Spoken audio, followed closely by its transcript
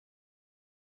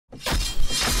I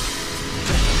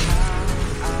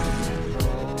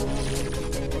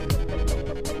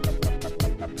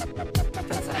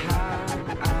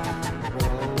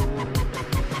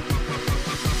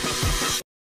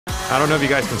don't know if you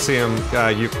guys can see him,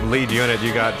 you lead unit,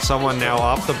 you got someone now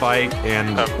off the bike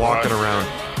and walking around.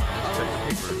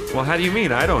 Well, how do you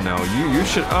mean? I don't know. You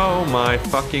should, oh my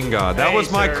fucking god. That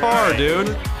was my car,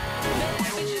 dude.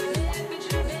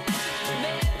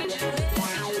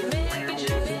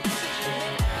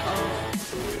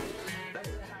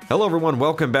 Hello everyone,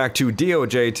 welcome back to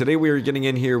DOJ. Today we are getting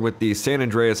in here with the San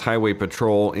Andreas Highway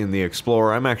Patrol in the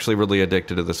Explorer. I'm actually really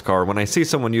addicted to this car. When I see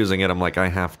someone using it, I'm like, I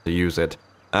have to use it.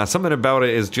 Something about it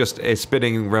is just a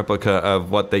spitting replica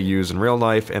of what they use in real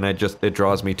life, and it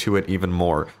draws me to it even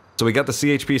more. So we got the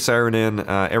CHP siren in,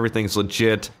 everything's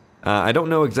legit. I don't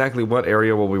know exactly what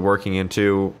area we'll be working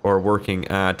into or working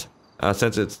at.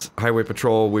 Since it's Highway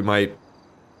Patrol, we might,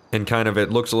 and kind of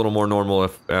it looks a little more normal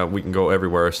if we can go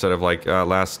everywhere instead of like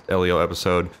last LEO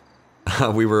episode.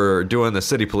 We were doing the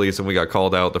city police and we got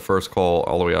called out the first call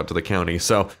all the way out to the county.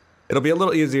 So it'll be a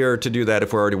little easier to do that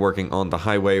if we're already working on the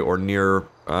highway or near,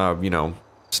 you know,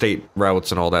 state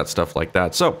routes and all that stuff like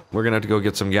that. So we're gonna have to go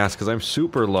get some gas because I'm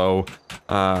super low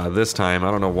this time.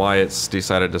 I don't know why it's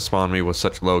decided to spawn me with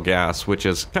such low gas, which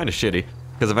is kind of shitty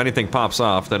because if anything pops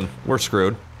off, then we're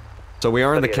screwed. So we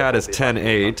are in the CAT as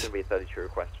 10-8.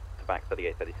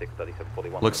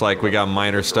 Looks like we got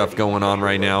minor stuff going on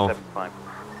right now. I'm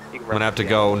gonna have to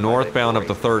go northbound up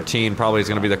to 13. Probably is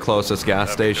gonna be the closest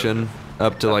gas station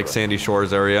up to like Sandy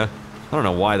Shores area. I don't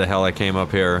know why the hell I came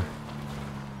up here.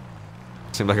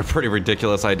 Seemed like a pretty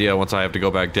ridiculous idea once I have to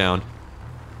go back down.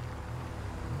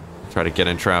 Try to get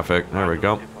in traffic. There we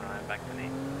go.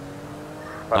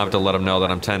 I'll have to let them know that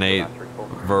I'm 10-8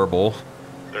 verbal.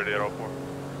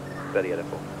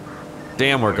 3804.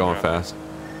 Damn, we're going fast.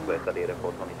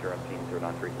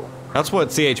 That's what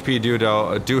CHP do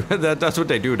though. That's what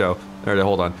they do though. There,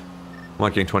 hold on.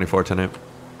 Monkey 24 10-8.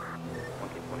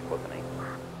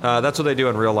 That's what they do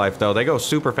in real life though. They go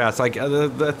super fast. Like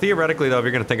theoretically though, if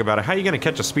you're gonna think about it, how are you gonna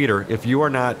catch a speeder if you are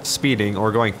not speeding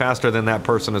or going faster than that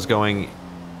person is going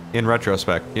in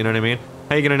retrospect? You know what I mean?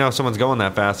 How are you gonna know if someone's going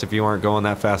that fast if you aren't going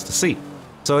that fast to see?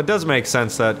 So it does make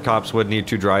sense that cops would need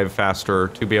to drive faster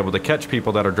to be able to catch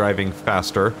people that are driving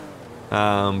faster.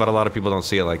 But a lot of people don't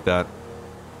see it like that.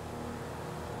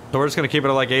 So we're just going to keep it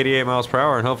at like 88 miles per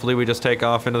hour and hopefully we just take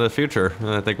off into the future. And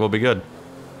I think we'll be good.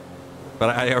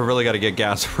 But I really got to get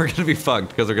gas. We're going to be fucked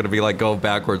because we're going to be like going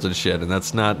backwards and shit. And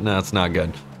that's not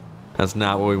good. That's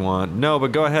not what we want. No,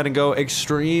 but go ahead and go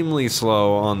extremely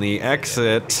slow on the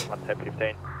exit.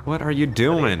 What are you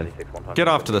doing? Get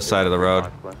off to the side of the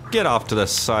road. Get off to the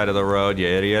side of the road, you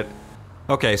idiot.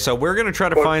 Okay, so we're gonna try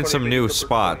to find some new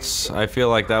spots. I feel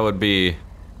like that would be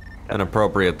an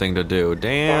appropriate thing to do.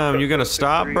 Damn, you gonna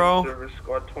stop, bro?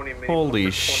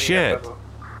 Holy shit.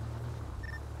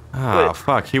 Ah,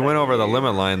 fuck, he went over the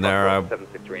limit line there. I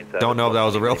don't know if that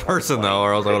was a real person though,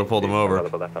 or else I would have pulled him over.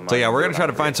 So yeah, we're gonna try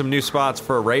to find some new spots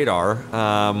for radar.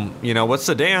 You know, with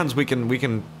sedans, we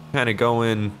can kind of go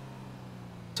in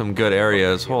some good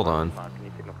areas. Hold on.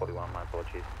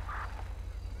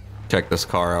 Check this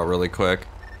car out really quick.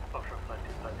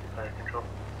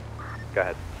 Go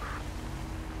ahead.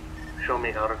 Show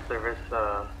me out of service,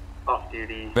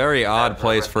 off-duty. Very odd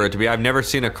place for it to be. I've never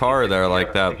seen a car there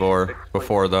like that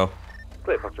before though.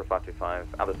 Clear Foxtrot 525,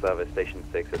 out of service, station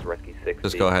 6 is rescue 6.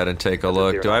 Just go ahead and take a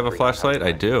look. Do I have a flashlight?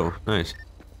 I do. Nice.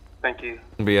 Thank you.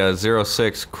 It'll be a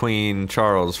 06 Queen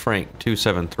Charles Frank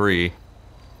 273.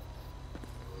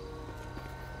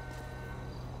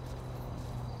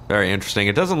 Very interesting.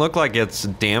 It doesn't look like it's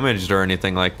damaged or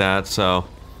anything like that, so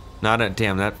not a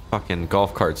damn, that fucking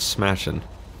golf cart's smashing.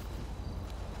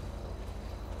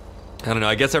 I don't know,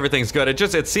 I guess everything's good.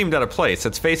 It seemed out of place.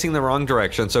 It's facing the wrong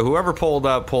direction, so whoever pulled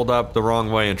up the wrong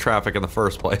way in traffic in the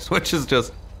first place, which is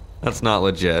just, that's not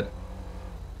legit.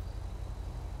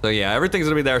 So yeah, everything's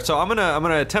gonna be there. So I'm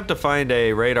gonna attempt to find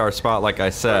a radar spot like I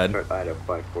said.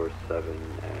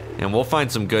 And we'll find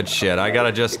some good shit. I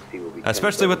gotta just,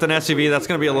 especially with an SUV, that's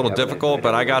gonna be a little difficult,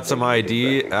 but I got some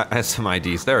some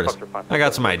IDs, there it is. I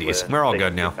got some IDs. We're all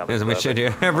good now.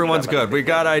 Everyone's good, we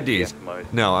got IDs.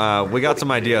 No, we got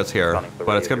some ideas here,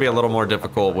 but it's gonna be a little more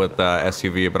difficult with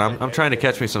SUV, but I'm trying to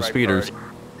catch me some speeders.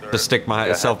 Just stick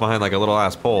myself behind like a little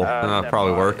ass pole, and that'll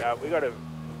probably work. We got to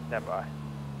stand by.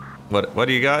 What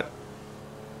do you got?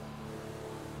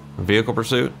 Vehicle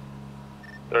pursuit?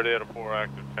 3804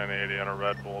 active 1080 on a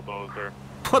red bulldozer.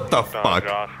 What the fuck?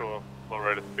 Joshua, low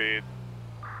rate of speed.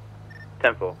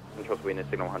 10-4, control speed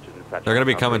signal 100 dispatch. They're gonna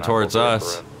be coming towards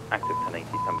us. Active 1080,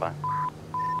 stand by.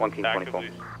 1 King 24.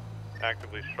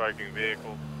 Actively striking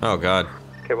vehicles. Oh god.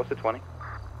 Okay, what's the 20?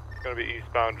 It's gonna be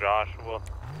eastbound Joshua.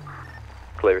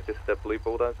 Clear, is this the blue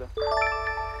bulldozer?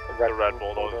 The red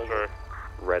bulldozer, sir.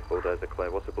 Red bulldozer clear.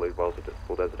 What's the blue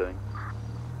bulldozer doing?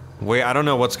 Wait, I don't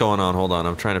know what's going on. Hold on,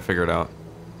 I'm trying to figure it out.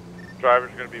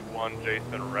 Driver's gonna be 1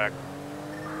 Jason Rex.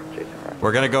 Jason Rex.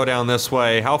 We're gonna go down this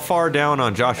way. How far down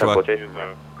on Joshua? Temple, He's Jason.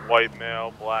 a white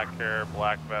male, black hair,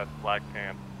 black vest, black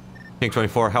pants. King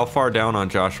 24, how far down on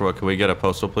Joshua? Can we get a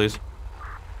postal, please?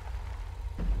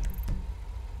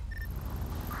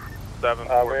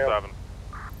 747.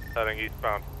 Heading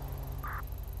eastbound.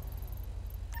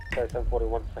 Okay,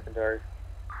 741 secondary.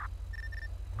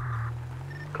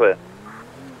 Clear.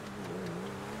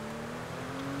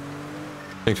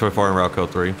 King 24 and route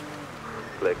code 3.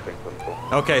 Clear, King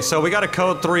 24. Okay, so we got a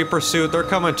code 3 pursuit. They're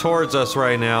coming towards us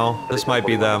right now. This might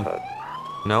be them.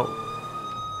 Nope.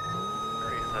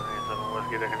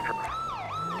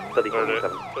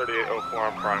 3077. 3804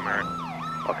 on primary.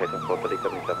 Okay,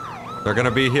 3077. They're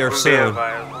gonna be here soon. When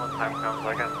time comes,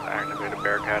 I can activate a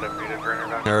Bearcat if needed for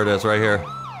introduction. There it is, right here.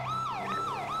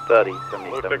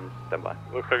 3077, stand by.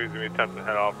 Looks like he's gonna be attempting to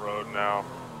head off road now.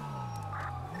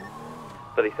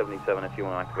 3077 if you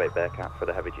want to activate Bearcat for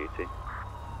the heavy duty.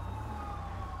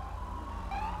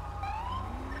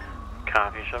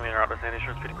 Copy, show me an route to Sandy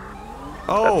Shores PD.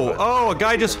 Oh, a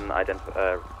guy just...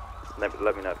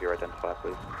 Let me know if you're identified,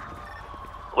 please.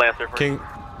 Lancer for King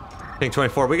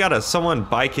 24, we got someone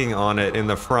biking on it in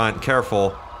the front.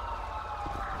 Careful.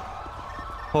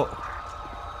 Oh.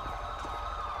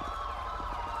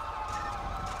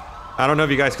 I don't know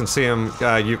if you guys can see him.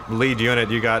 You lead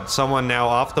unit, you got someone now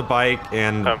off the bike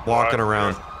and walking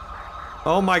around.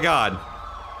 Oh my god.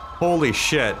 Holy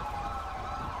shit.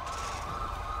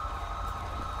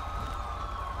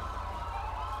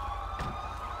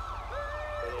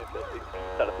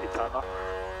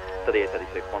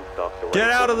 Get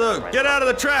out of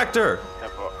the tractor!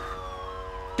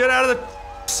 Get out of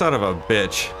the son of a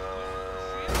bitch.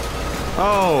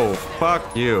 Oh,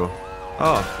 fuck you.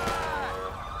 Oh.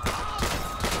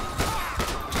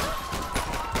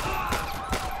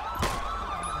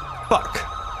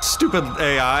 Fuck. Stupid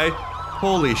AI.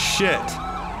 Holy shit.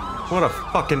 What a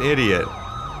fucking idiot.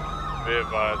 Be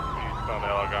advised, eastbound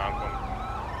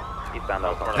Algonquin. Eastbound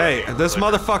Algonquin. Hey, this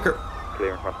motherfucker.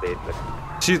 Clear across the 86.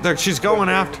 She's going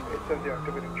after.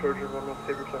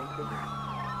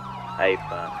 Hey,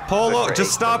 Pull over.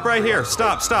 Just stop right here.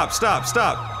 Stop.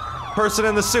 Person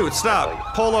in the suit,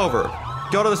 stop. Pull over.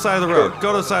 Go to the side of the road.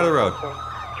 Go to the side of the road.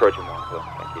 Trojan 1, sir.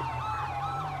 Thank you.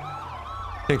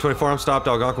 King 24, I'm stopped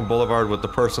Algonquin Boulevard with the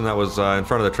person that was in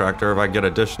front of the tractor. If I can get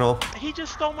additional. He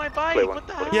just stole my bike. Wait, What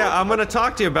the hell? Yeah, I'm gonna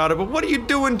talk to you about it, but what are you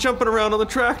doing jumping around on the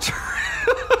tractor?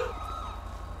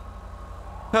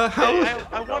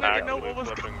 I wanted to know what was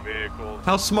going on.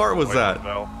 How smart was that?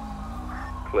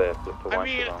 Clear. Flip to I one,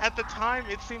 mean, so at the time,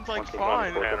 it seemed like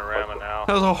 21, fun. Panorama now.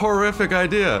 That was a horrific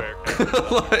idea.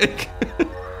 Like.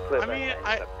 Clear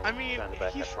I mean,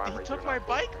 he took my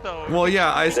bike though. Well,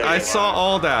 yeah, I saw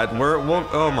all that.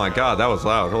 Oh my god, that was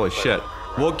loud. Holy shit.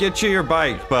 We'll get you your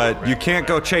bike, but you can't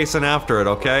go chasing after it,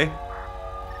 okay?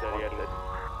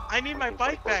 I need my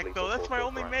bike back though. That's my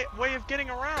only way of getting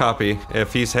around. Copy.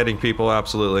 If he's hitting people,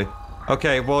 absolutely.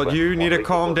 Okay, well, you need to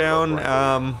calm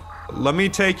down. Let me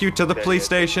take you to the police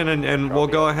station and we'll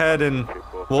go ahead and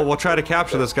we'll try to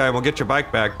capture this guy and we'll get your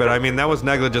bike back. But I mean, that was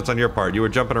negligence on your part. You were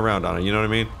jumping around on it, you know what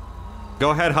I mean?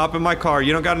 Go ahead, hop in my car.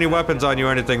 You don't got any weapons on you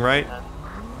or anything, right?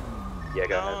 Yeah,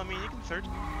 go No, ahead. I mean, you can search.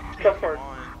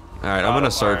 Alright, I'm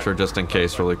gonna search her just in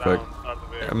case really quick.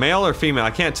 Male or female?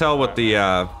 I can't tell with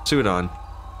the suit on.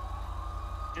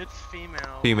 It's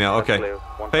female. Female, okay.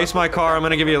 Face my car, I'm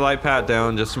gonna give you a light pat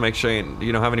down just to make sure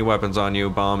you don't have any weapons on you,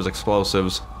 bombs,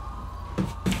 explosives.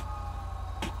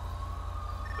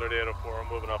 3804, I'm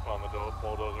moving up on the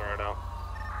bulldozer right now.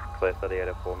 Clear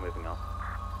 3804, moving on.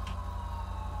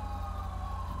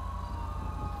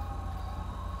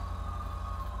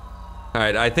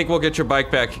 Alright, I think we'll get your bike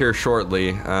back here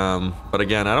shortly. But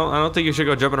again, I don't think you should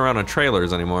go jumping around on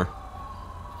trailers anymore.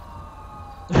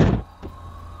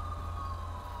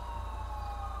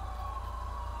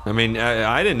 I mean,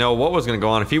 I didn't know what was going to go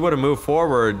on. If he would have moved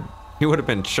forward, he would have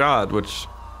been shot, which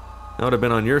that would have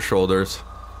been on your shoulders.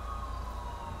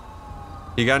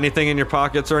 You got anything in your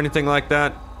pockets or anything like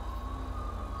that?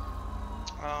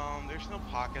 There's no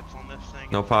pockets on this thing.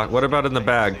 No pocket. What about in the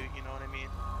bag? You know what I mean?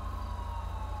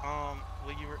 Well,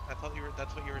 I thought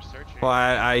that's what you were searching.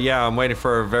 Well, yeah, I'm waiting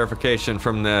for verification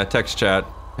from the text chat.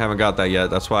 Haven't got that yet.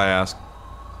 That's why I asked.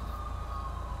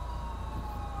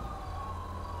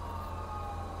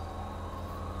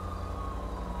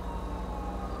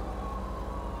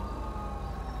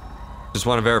 Just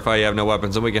want to verify you have no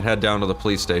weapons, and we can head down to the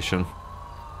police station.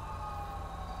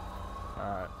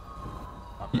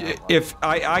 If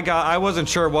I wasn't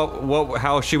sure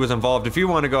how she was involved. If you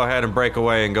want to go ahead and break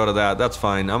away and go to that, that's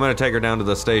fine. I'm gonna take her down to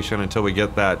the station until we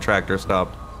get that tractor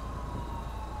stopped.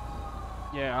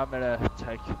 Yeah, I'm gonna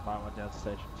take my one down to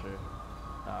station too.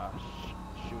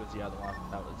 She was the other one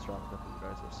that was driving the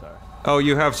bulldozer, so. Oh,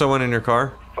 you have someone in your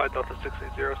car? 5 Delta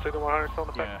 680, signal 100, still in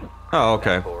effect. Yeah. Oh,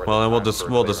 okay. Well, then we'll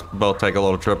just both take a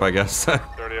little trip, I guess.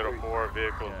 3804,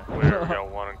 vehicle's clear. We got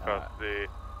one in custody.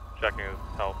 Checking his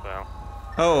health now.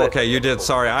 Oh, okay, you did.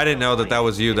 Sorry, I didn't know that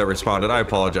was you that responded. I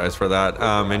apologize for that.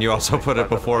 And you also put it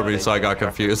before me, so I got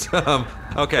confused.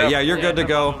 Okay, yeah, you're good to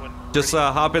go. Just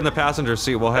hop in the passenger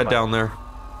seat. We'll head down there.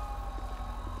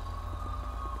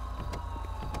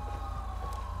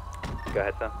 Go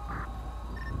ahead, sir.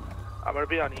 I'm gonna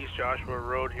be on East Joshua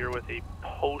Road here with a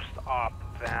post-op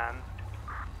van.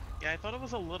 Yeah, I thought it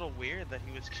was a little weird that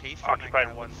he was chasing Occupied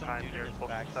that guy one with some time dude here, in his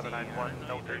backseat. 791, I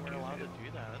no didn't know you 32. were allowed to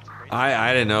do that. That's crazy.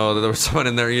 I didn't know that there was someone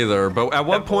in there either. But at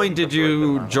what point did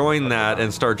you join that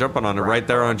and start jumping on it? Right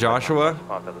there on Joshua?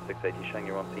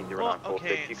 Well,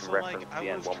 okay, so like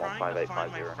I was trying to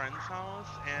find my friend's house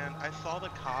and I saw the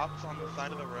cops on the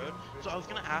side of the road, so I was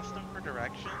gonna ask them for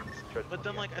directions, but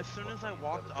then like as soon as I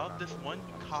walked up, this one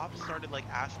cop started like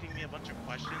asking me a bunch of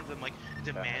questions and like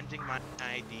demanding my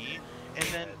ID, and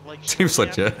then like Seems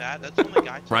shortly legit. after that, that's when the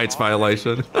guy took Rights off,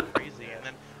 violation. and it was crazy, and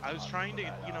then I was trying to,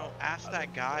 you know, ask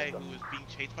that guy who was being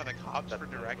chased by the cops for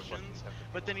directions,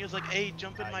 but then he was like, "Hey,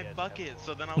 jump in my bucket."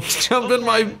 So then I was like, Jump in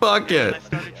my "Okay." bucket. And I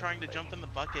started trying to jump in the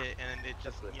bucket, and it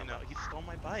just, you know, he stole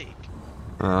my bike.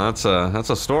 That's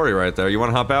a story right there. You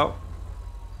want to hop out?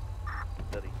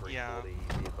 Yeah.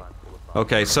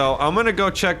 Okay, so I'm gonna go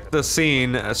check the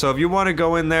scene. So if you want to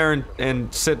go in there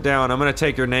and sit down, I'm gonna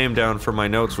take your name down for my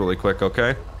notes really quick,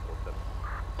 okay?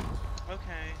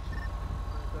 Okay.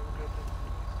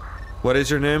 What is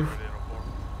your name?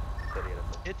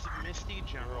 It's Misty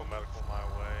Jones. Medical my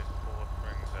way, Bullet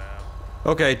Springs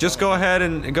Ave. Okay, just go ahead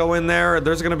and go in there.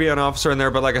 There's gonna be an officer in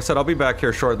there, but like I said, I'll be back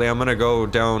here shortly. I'm gonna go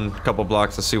down a couple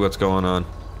blocks to see what's going on.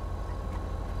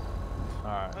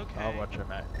 Alright, Okay. I'll watch it,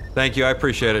 mate. Thank you, I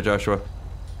appreciate it, Joshua.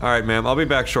 Alright, ma'am, I'll be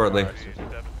back shortly.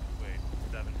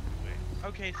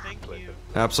 Okay, thank you.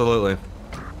 Absolutely.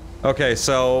 Okay,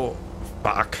 so...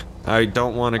 Fuck. I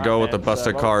don't want to go with the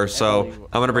busted car, so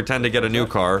I'm gonna pretend to get a new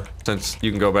car, since you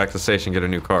can go back to the station and get a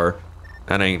new car.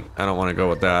 I don't want to go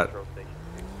with that.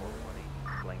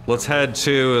 Let's head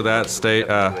to that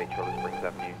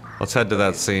let's head to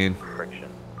that scene. Friction.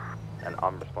 An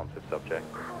unresponsive subject.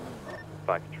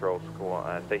 Fire control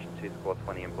squad, station 2 squad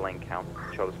 20 in Blaine County,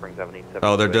 Charlotte Springs Avenue.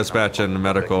 Oh, they're dispatching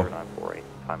medical. 0948.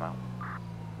 Timeout.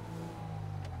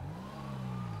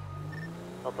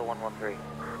 Delta 113.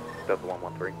 Delta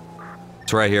 113.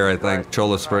 It's right here, I think.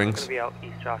 Cholla Springs. I'm gonna be out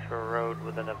East Joshua Road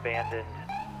with an abandoned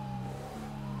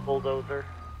bulldozer.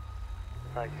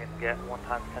 So I can get 1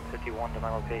 times 1051 to my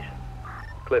location.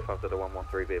 Cliff after the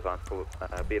 113,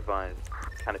 be advised,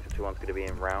 Canada 51's going to be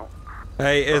en route.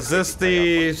 Hey, is this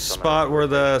the spot where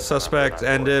the suspect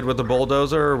ended with the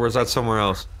bulldozer, or was that somewhere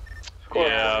else?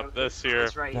 Yeah, this here.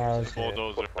 Right. No,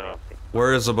 Bulldozer.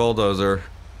 Where is the bulldozer?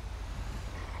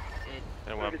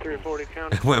 It went 3340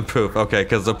 county. It went poof. Okay,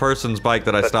 because the person's bike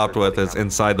that I stopped with is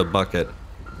inside the bucket.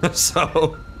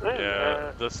 So...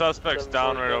 Yeah, the suspect's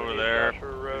down right over there.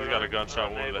 He's got a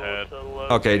gunshot wound to the head.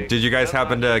 Okay, did you guys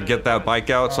happen to get that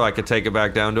bike out so I could take it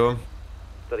back down to him?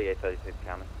 3836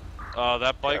 county.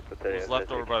 That bike was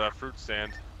left over by that fruit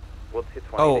stand. What's hit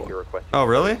 20 Oh. that you're requesting? Oh,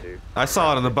 really? I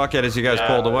saw it in the bucket as you guys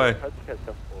pulled away.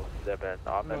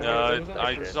 No,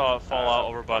 I saw it fall out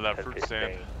over by that fruit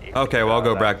stand. Okay, well, I'll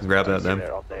go back and grab that then.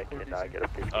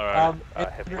 Alright.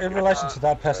 In relation to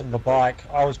that person on the bike,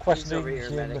 I was questioning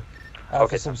him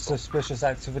for some suspicious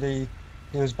activity.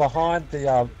 He was behind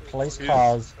the police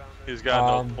cars He's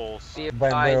got no pulse. when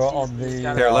we were on the.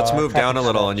 Here, let's move down a traffic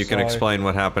little stop, and you can so- explain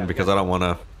what happened because I don't want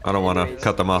to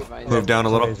cut them off. Move down a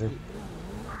little. Easy.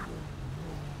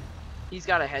 He's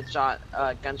got a headshot,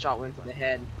 gunshot wound to the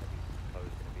head.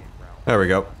 There we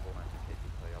go.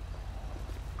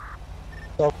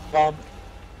 So,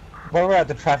 when we were at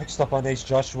the traffic stop on East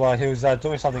Joshua, he was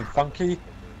doing something funky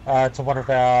to one of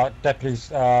our deputies'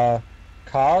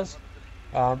 cars.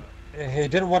 He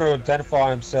didn't want to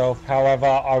identify himself, however,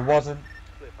 I wasn't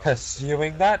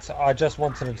pursuing that. I just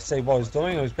wanted to see what he was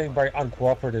doing. He was being very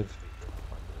uncooperative.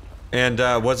 And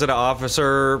was it an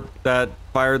officer that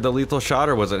fired the lethal shot,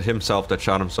 or was it himself that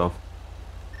shot himself?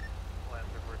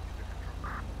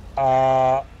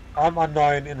 I'm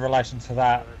unknown in relation to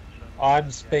that.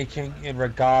 I'm speaking in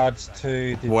regards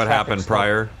to the What traffic happened stop.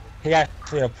 prior? He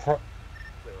actually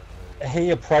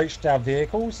he approached our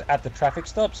vehicles at the traffic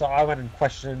stop, so I went and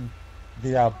questioned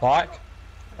the bike.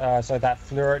 So that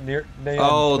neon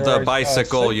Oh, the fluoro,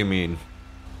 bicycle, suit. you mean?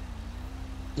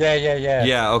 Yeah.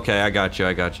 Yeah, okay, I got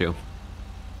you.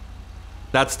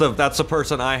 That's the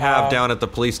person I have down at the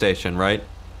police station, right?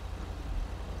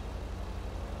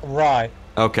 Right.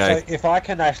 Okay. So if I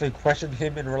can actually question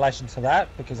him in relation to that,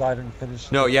 because I didn't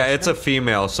finish. No, yeah, it's a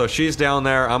female, so she's down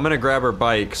there. I'm gonna grab her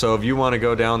bike, so if you want to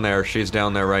go down there, she's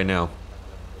down there right now.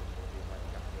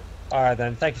 Alright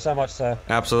then, thank you so much, sir.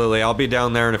 Absolutely, I'll be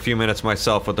down there in a few minutes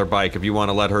myself with her bike. If you want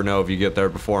to let her know if you get there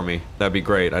before me, that'd be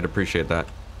great. I'd appreciate that.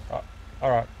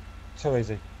 Alright, too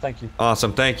easy. Thank you.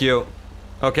 Awesome, thank you.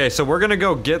 Okay, so we're gonna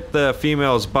go get the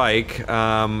female's bike.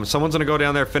 Someone's gonna go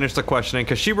down there, finish the questioning,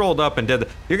 because she rolled up and did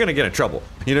you're gonna get in trouble.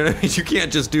 You know what I mean? You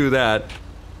can't just do that.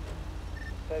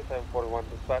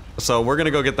 So we're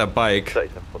gonna go get that bike.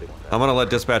 I'm gonna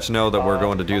let dispatch know that we're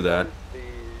going to do that.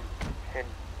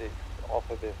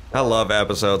 I love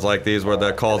episodes like these where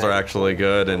the calls are actually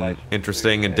good and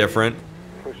interesting and different.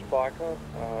 Push biker,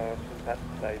 she's at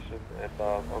the station, and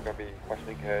I'm going to be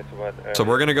questioning her to So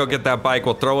we're gonna go get that bike.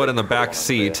 We'll throw it in the back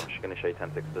seat, She's going to show you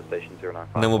 10-6 to the station 095.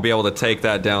 and then we'll be able to take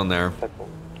that down there.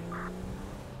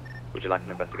 Would you like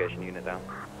an investigation unit down?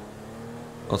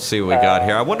 Let's see what we got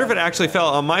here. I wonder if it actually fell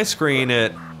on my screen.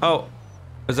 Oh,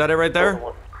 is that it right there?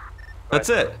 That's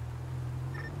it.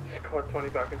 Squad 20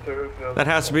 back in service. That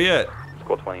has to be it.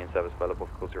 Squad 20 in service, available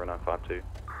for call 0952.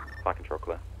 Fire control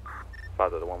clear.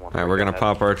 50113. Alright, we're gonna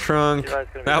pop our trunk.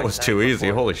 That was too easy,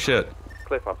 holy shit.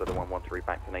 Clear 50113,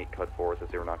 back to 8, code 4 is a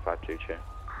 0952, cheer.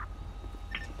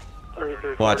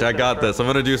 Watch, I got this. I'm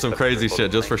gonna do some crazy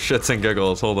shit just for shits and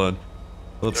giggles. Hold on.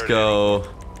 Let's go.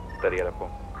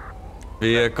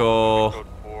 Vehicle. Code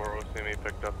 4, Osimi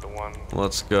picked up the one.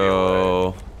 Let's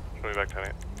go. Show me back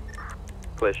 10-8.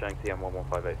 Clear showing TM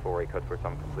 115848, code 4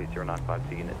 time complete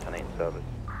 0952, unit 10-8 in service.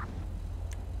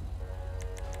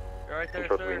 You're right there,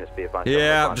 Control sir. units be advised.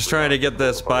 Yeah, I'm just trying to get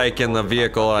this bike in the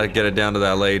vehicle. I get it down to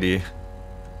that lady.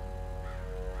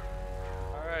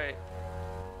 Alright.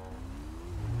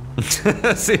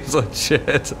 Seems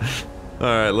legit.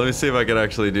 Alright, let me see if I can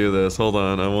actually do this. Hold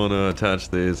on, I want to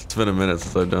attach these. It's been a minute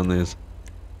since I've done these.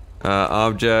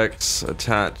 Objects,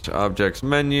 attach objects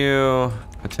menu,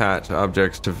 attach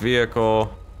objects to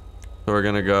vehicle. So we're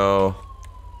gonna go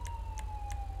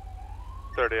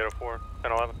 3804,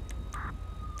 1011.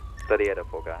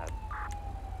 3804, go ahead.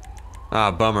 Ah,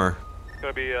 bummer. It's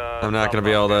gonna be, I'm not gonna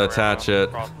be able to attach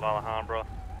it.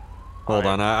 Hold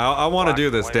on, I want to do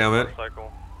this, damn it.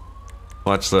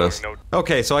 Watch this.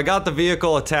 Okay, so I got the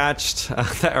vehicle attached,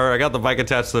 or I got the bike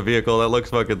attached to the vehicle. That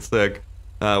looks fucking sick.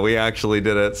 We actually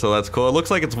did it, so that's cool. It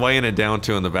looks like it's weighing it down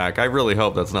too in the back. I really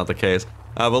hope that's not the case.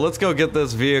 But let's go get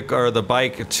this vehicle, or the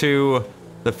bike, to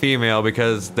the female,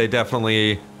 because they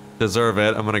definitely deserve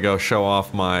it. I'm gonna go show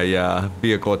off my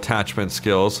vehicle attachment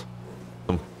skills.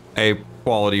 Some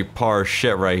A-quality par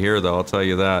shit right here, though, I'll tell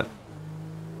you that.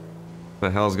 What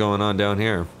the hell's going on down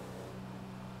here?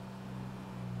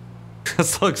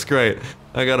 This looks great.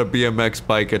 I got a BMX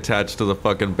bike attached to the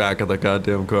fucking back of the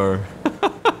goddamn car.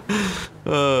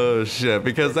 Oh shit,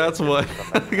 because that's what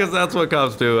because that's what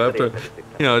cops do after,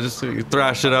 you know, just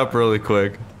thrash it up really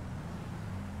quick.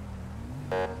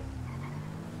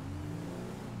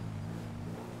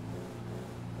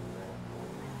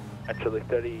 Actually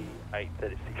 38,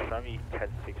 36 from me, 10-6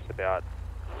 about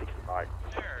 69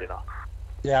 dinner.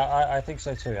 Yeah, I think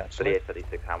so too, actually. 38,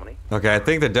 36, how many? Okay, I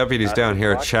think the deputy's down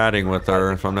here chatting with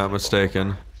her, if I'm not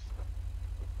mistaken.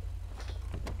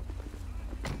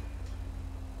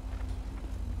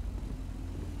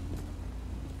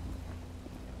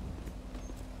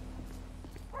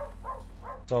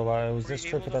 So, was this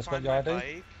trooper that's got your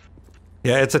ID?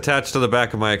 Yeah, it's attached to the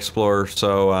back of my Explorer,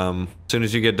 so as soon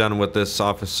as you get done with this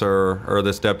officer, or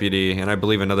this deputy, and I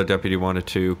believe another deputy wanted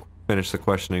to finish the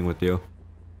questioning with you.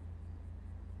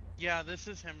 Yeah, this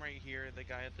is him right here, the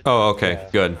guy at the Oh, okay, yeah.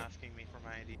 good. asking me for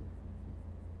my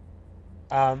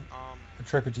ID.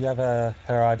 Trooper, do you have her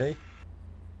ID?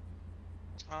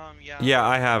 Yeah. Yeah,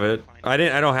 I have it. I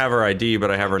don't have her ID, but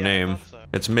I have her Yeah, I name. thought so.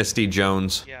 It's Misty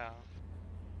Jones. Yeah.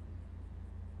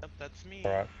 Yep, that's me.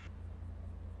 Alright.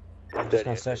 I'm just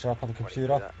gonna search it up on the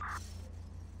computer.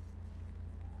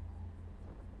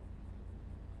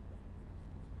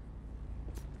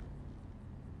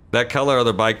 That color of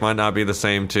the bike might not be the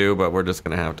same too, but we're just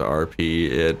gonna have to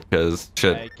RP it because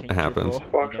shit happens.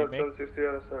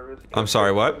 I'm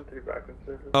sorry, what?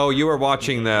 Oh, you were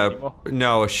watching the.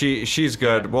 No, she's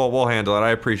good. We'll handle it.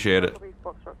 I appreciate it.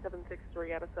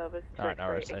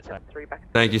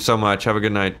 Thank you so much. Have a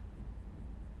good night.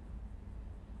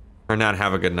 Or not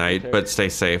have a good night, but stay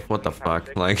safe. What the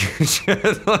fuck? Like,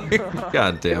 shit, like,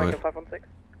 god damn it.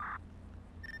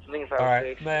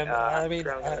 Alright, ma'am, I mean,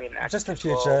 just in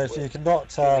future, if you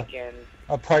cannot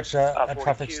approach a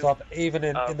traffic stop, even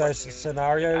in those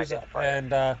scenarios,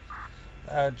 and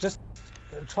just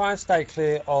try and stay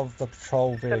clear of the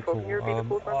patrol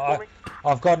vehicle.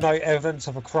 I've got no evidence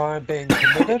of a crime being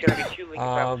committed.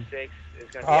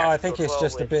 I think it's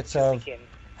just a bit of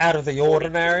out of the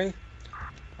ordinary.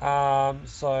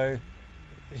 So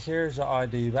here's your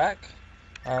ID back.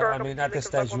 I mean, at this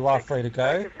stage, you are free to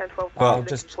go. Well,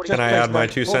 can I add my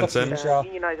 2 cents in?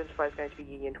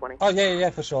 Oh yeah,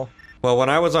 for sure. Well, when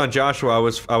I was on Joshua,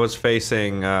 I was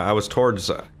facing, I was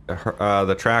towards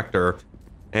the tractor,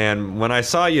 and when I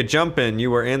saw you jumping,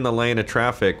 you were in the lane of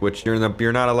traffic, which you're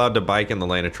not allowed to bike in the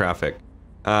lane of traffic.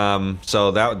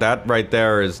 So that right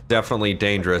there is definitely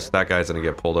dangerous. That guy's gonna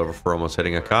get pulled over for almost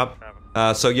hitting a cop.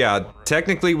 So yeah,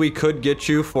 technically we could get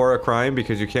you for a crime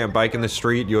because you can't bike in the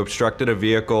street, you obstructed a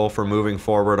vehicle from moving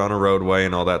forward on a roadway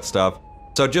and all that stuff.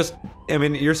 So just, I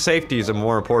mean, your safety is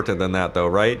more important than that though,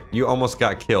 right? You almost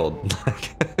got killed.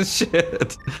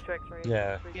 Shit.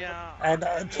 Yeah.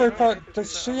 And Trooper,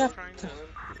 does she have to...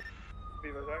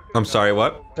 I'm sorry,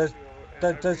 what?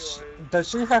 Does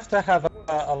she have to have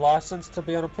a license to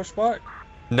be on a push bike?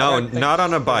 No, not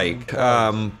on a bike.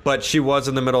 But she was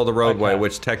in the middle of the roadway,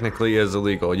 which technically is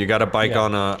illegal. You got a bike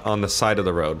on the side of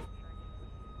the road.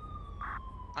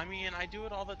 I mean, I do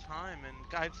it all the time, and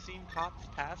I've seen cops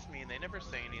pass me, and they never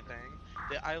say anything.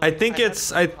 I think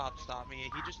it's cop stopped me.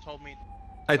 He just told me.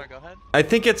 Sorry, go ahead. I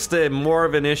think it's more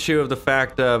of an issue of the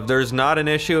fact of there's not an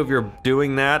issue of you're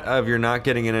doing that, of you're not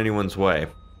getting in anyone's way.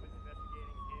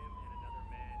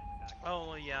 Oh,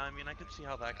 well, yeah, I mean, I could see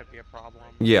how that could be a problem.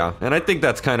 Yeah, and I think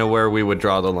that's kind of where we would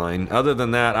draw the line. Other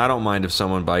than that, I don't mind if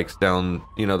someone bikes down,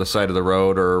 you know, the side of the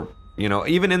road or, you know,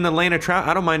 even in the lane of traffic.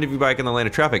 I don't mind if you bike in the lane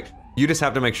of traffic. You just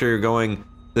have to make sure you're going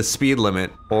the speed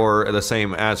limit or the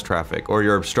same as traffic, or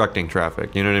you're obstructing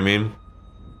traffic, you know what I mean?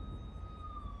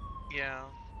 Yeah.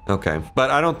 Okay,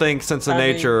 but I don't think, since the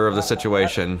nature of the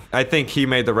situation, I think he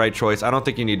made the right choice. I don't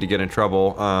think you need to get in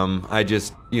trouble. I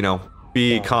just, you know,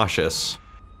 be cautious.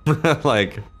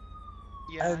 Like...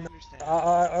 Yeah, I understand.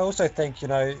 I also think, you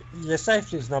know, your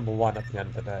safety is number one at the end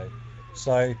of the day.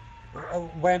 So,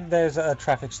 when there's a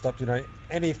traffic stop, you know,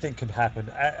 anything can happen,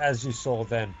 as you saw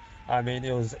then. I mean,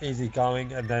 it was easy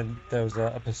going, and then there was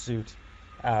a pursuit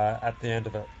at the end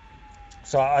of it.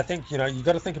 So I think, you know, you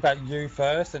got to think about you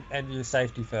first and your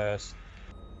safety first.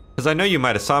 Because I know you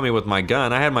might have saw me with my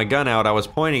gun. I had my gun out, I was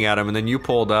pointing at him, and then you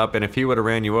pulled up, and if he would have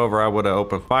ran you over, I would have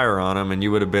opened fire on him, and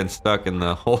you would have been stuck in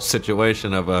the whole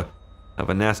situation of a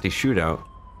nasty shootout.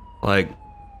 Like...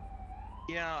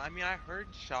 Yeah, I mean, I heard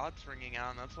shots ringing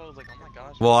out, and that's why I was like, oh my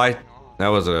gosh. Well, that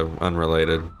was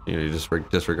unrelated. You just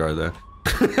disregard that.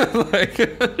 Like,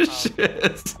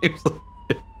 shit, seems like...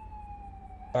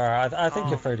 Alright, I think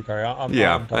you're free to go.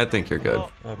 I think you're good.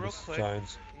 Well, real quick,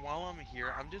 while I'm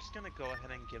here, I'm just gonna go ahead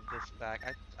and give this back.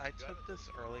 I took this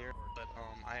earlier, but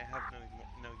I have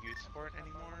no use for it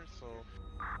anymore, so...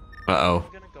 Uh-oh.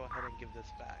 I'm gonna go ahead and give this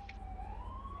back.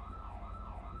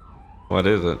 What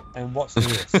is it? And what's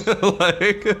this?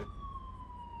 Like...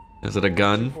 Is it a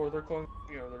gun?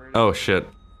 Oh, shit.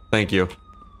 Thank you.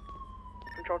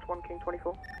 Control 1 King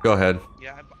 24. Go ahead.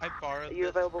 Yeah, I borrowed. Are you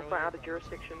available for out of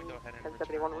jurisdiction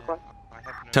 1071 request?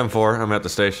 10-4, I'm at the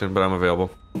station, but I'm available.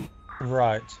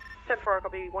 Right. 10-4,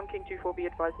 copy. 1 King 24, be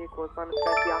advised new call assignment is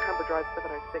going to be Alhambra Drive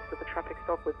 706 with a traffic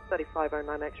stop with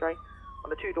 3509 X-ray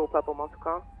on a two-door purple muscle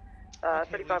car.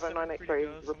 3509 X-ray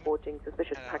is reporting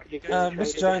suspicious packages.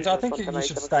 Miss Jones, I think you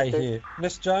should stay here.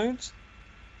 Miss Jones?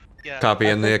 Yeah. Copy,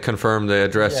 and they confirm the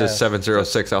address is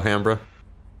 706 Alhambra.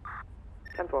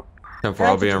 10-4. 10-4,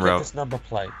 I'll be en route. This number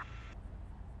plate?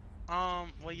 Well,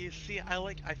 you see, I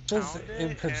found just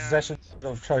in possession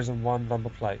of chosen one number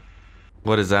plate.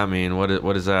 What does that mean? What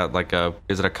is that? Like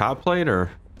is it a cop plate or?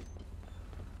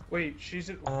 Wait, she's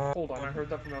in, hold on, I heard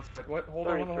that from outside. What? Hold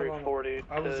on.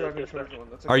 I was driving chosen one.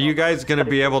 Are you guys gonna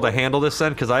be able to handle this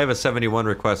then? Because I have a 71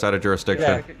 request out of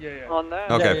jurisdiction. Yeah. On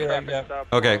that. Okay. Yeah.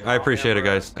 Okay, I appreciate it,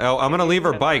 guys. Oh, I'm gonna leave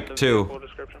her bike too.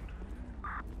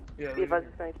 Yeah, The advice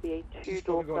is going to be a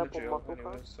two-door purple muscle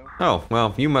car. Oh,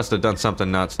 well, you must have done something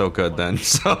not so good then.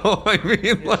 So, I mean,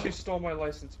 yeah, like... she stole my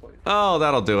license plate. Oh,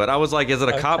 that'll do it. I was like, is it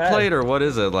a cop plate or what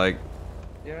is it? Like...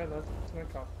 Yeah, that's my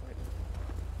cop plate.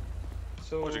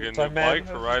 So... Would you get a new bike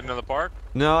for riding in the park?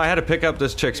 No, I had to pick up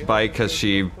this chick's bike because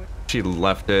she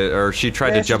left it, or she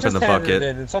tried to jump in the bucket.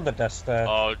 It's on the desk there.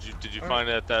 Oh, did you find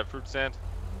it at that fruit stand?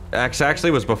 Actually,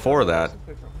 it was before that.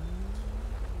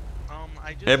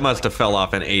 It must have fell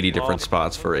off in 80 different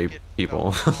spots for 8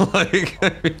 people. Like,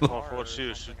 I mean, Well, for what she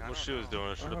was doing,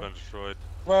 it should have been destroyed.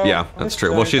 Well, yeah, that's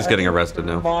true. Well, she's getting arrested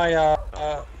now.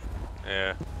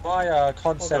 Yeah. My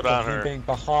concept of you her. being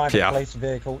behind Yeah. a police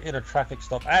vehicle in a traffic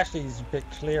stop actually is a bit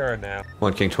clearer now.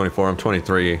 1 King 24, I'm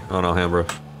 23 on Alhambra. 1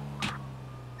 King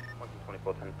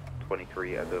 24, 10,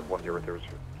 23 at the 103.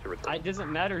 It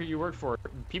doesn't matter who you work for.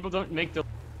 People don't make the...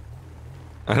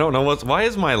 I don't know why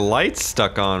is my light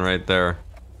stuck on right there?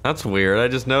 That's weird, I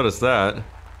just noticed that.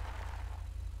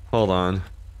 Hold on.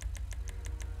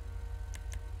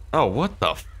 Oh, what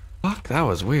the fuck? That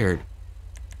was weird.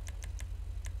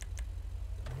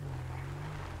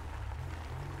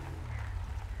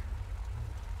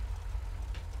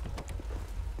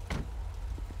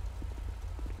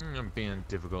 I'm being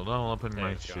difficult. Don't open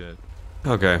my shit.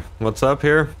 Okay, what's up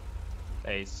here?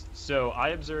 Hey, so I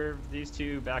observed these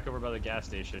two back over by the gas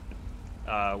station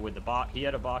with the box. He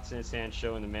had a box in his hand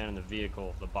showing the man in the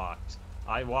vehicle the box.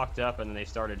 I walked up and then they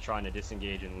started trying to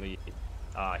disengage and leave.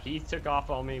 He took off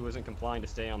on me, wasn't complying to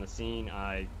stay on the scene.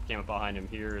 I came up behind him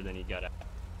here, then he got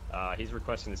out. He's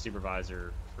requesting the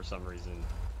supervisor for some reason,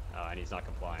 and he's not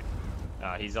complying.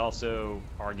 He's also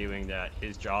arguing that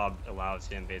his job allows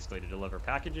him basically to deliver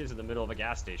packages in the middle of a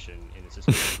gas station in a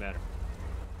suspicious manner.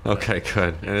 Okay,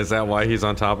 good. And is that why he's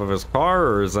on top of his car,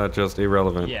 or is that just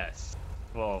irrelevant? Yes.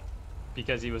 Well,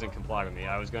 because he wasn't complying with me.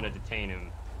 I was going to detain him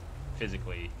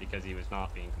physically because he was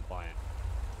not being compliant.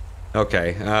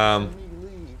 Okay, well,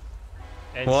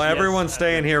 everyone's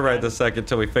staying here right this second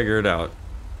till we figure it out.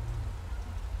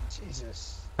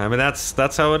 Jesus. I mean,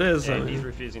 that's how it is. And he's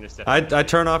refusing to step I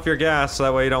turn off your gas so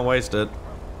that way you don't waste it.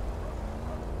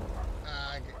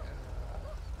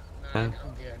 I'm good.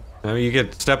 I mean, you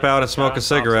could step out and smoke a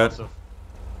cigarette.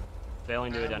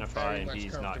 Failing to identify, and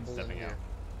he's not stepping out.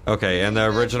 Okay, and the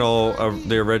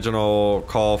original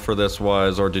call for this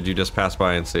was, or did you just pass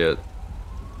by and see it?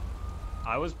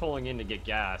 I was pulling in to get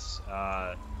gas,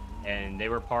 and they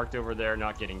were parked over there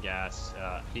not getting gas.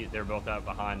 They're both out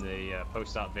behind the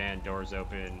post-op van, doors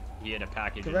open. He had a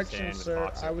package in his hand with a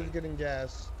box I open. was getting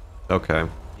gas. Okay.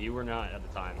 You were not at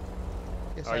the time.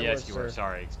 Yes, oh, I yes, was, you sir. were.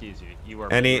 Sorry, excuse you. You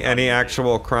were. Any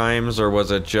actual crimes, or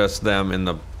was it just them in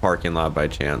the parking lot by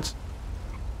chance?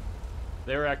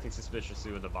 They were acting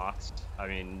suspiciously with the box. I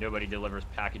mean, nobody delivers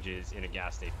packages in a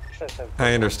gas station.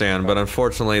 I understand, but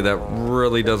unfortunately that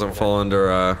really doesn't fall under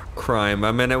a crime.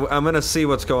 I'm gonna see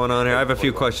what's going on here. I have a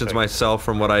few questions myself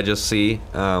from what I just see,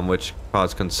 which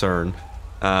cause concern.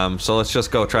 So let's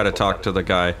just go try to talk to the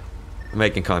guy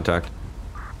making contact.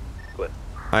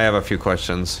 I have a few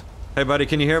questions. Hey buddy,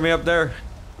 can you hear me up there?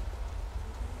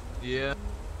 Yeah.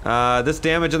 This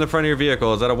damage in the front of your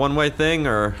vehicle, is that a one-way thing,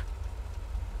 or?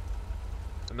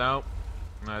 No.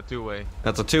 Two-way.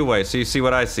 That's a two-way, so you see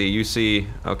what I see. You see,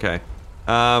 okay.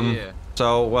 Yeah.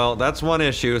 So, well, that's one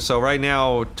issue. So right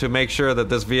now, to make sure that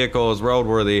this vehicle is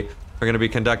roadworthy, we're going to be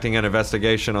conducting an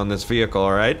investigation on this vehicle,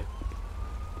 alright?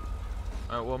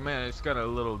 Well, man, it's got a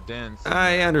little dent.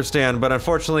 I understand, but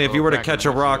unfortunately, if you were to catch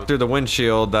a rock through the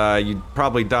windshield, you'd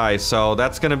probably die. So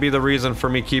that's going to be the reason for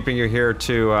me keeping you here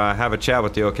to have a chat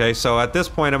with you, okay? So at this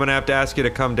point, I'm going to have to ask you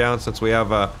to come down since we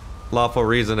have a lawful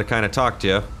reason to kind of talk to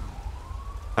you.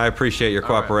 I appreciate your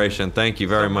cooperation. Thank you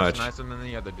very much. Nicer than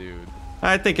the other dude.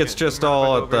 I think it's just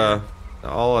all at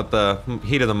the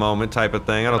heat of the moment type of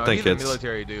thing. I don't think he's it's a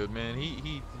military dude, man.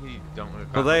 He don't.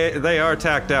 Well, they are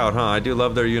tacked out, huh? I do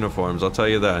love their uniforms. I'll tell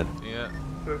you that. Yeah.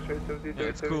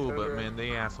 It's cool, but man,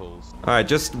 they assholes. All right,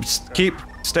 just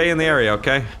stay in the area,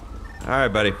 okay? All right,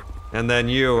 buddy. And then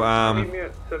you,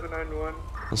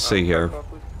 let's see here.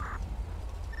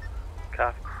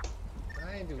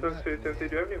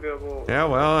 Yeah,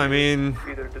 well, I mean,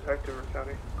 either detective or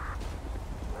county.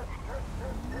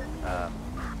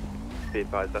 Be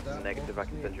advised, that's a negative. I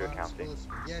can send you a county.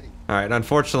 all right.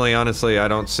 Unfortunately, honestly, I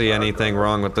don't see anything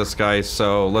wrong with this guy,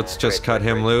 so let's just cut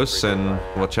him loose and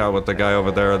watch out with the guy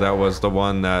over there. That was the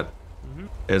one that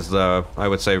is the, I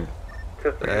would say,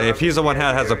 if he's the one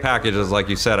that has the packages, like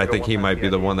you said, I think he might be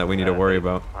the one that we need to worry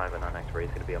about.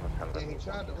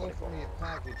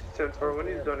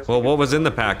 Well, what was in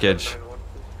the package?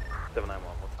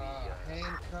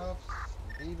 Handcuffs,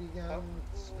 BB gun,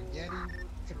 spaghetti.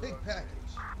 It's a big package.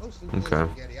 Mostly Okay.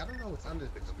 spaghetti. I don't know what's under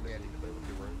the spaghetti.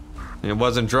 It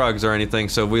wasn't drugs or anything,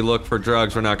 so if we look for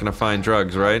drugs, we're not going to find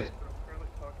drugs, right?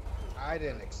 I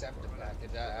didn't accept the package.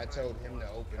 I told him to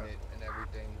open it and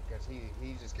everything because he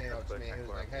just came up to me and he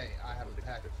was like, "Hey, I have a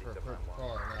package for a purple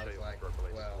car," and I was like,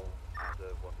 "Well,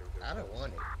 I don't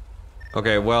want it."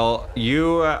 Okay, well,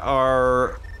 you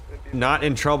are not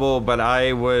in trouble, but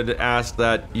I would ask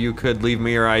that you could leave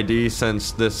me your ID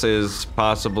since this is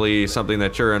possibly something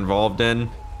that you're involved in.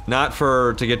 Not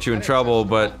to get you in trouble,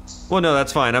 but... Well, no,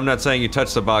 that's fine. I'm not saying you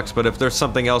touch the box, but if there's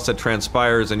something else that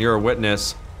transpires and you're a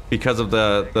witness because of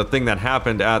the thing that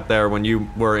happened out there when you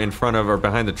were in front of or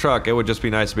behind the truck, it would just be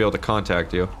nice to be able to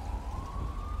contact you.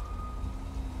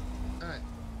 Alright,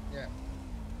 yeah.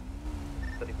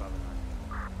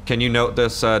 Can you note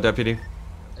this, Deputy?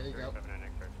 There you go.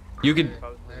 You could...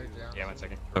 Yeah, 1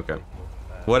 second. Okay.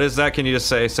 What is that? Can you just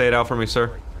say it out for me,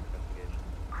 sir?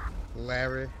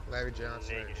 Larry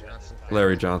Johnson.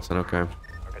 Larry Johnson, okay.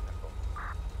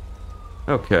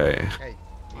 Okay. Hey,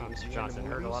 wow, Mr. Johnson,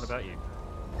 heard a lot about you.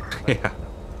 Yeah.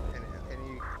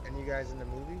 And you guys in the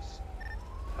movies?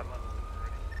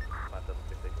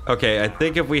 Okay, I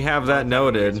think if we have that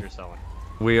noted,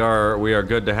 we are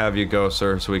good to have you go,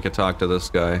 sir, so we could talk to this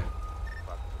guy. Okay,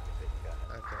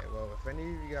 well, if any of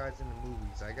you guys in the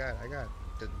movies, I got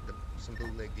some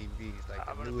bootleg DVDs,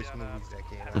 like the newest movies that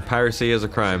came out. Piracy is a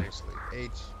crime.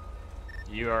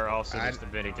 You are also just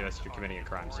admitting to us you're committing a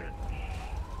crime, sir.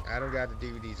 I don't got the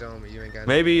DVDs on me. You ain't got.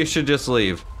 Maybe you should just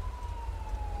leave.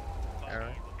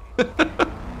 Alright.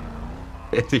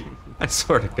 I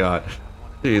swear to God.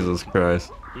 Jesus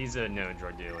Christ. He's a known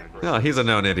drug dealer. No, he's a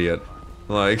known idiot.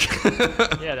 Like.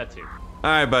 Yeah, that too.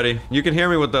 Alright, buddy. You can hear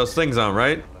me with those things on,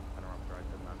 right?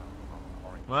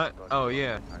 What? Oh,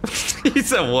 yeah. He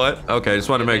said what? Okay, just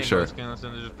want to make sure. They're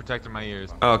just protecting my ears.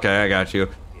 Okay, I got you.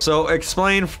 So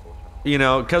explain, you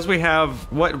know, because we have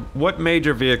what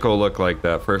major vehicle look like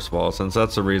that, first of all, since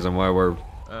that's the reason why we're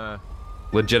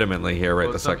legitimately here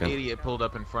right this second. Some idiot pulled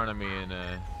up in front of me and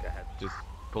just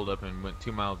pulled up and went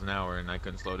 2 miles an hour, and I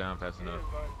couldn't slow down fast enough.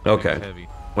 Okay. Heavy.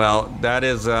 Well, that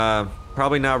is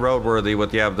probably not roadworthy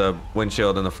with you have the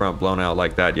windshield in the front blown out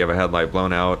like that. You have a headlight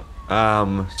blown out.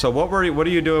 So what are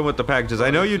you doing with the packages?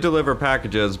 I know you deliver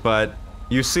packages, but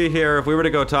you see here, if we were to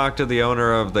go talk to the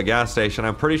owner of the gas station,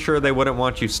 I'm pretty sure they wouldn't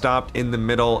want you stopped in the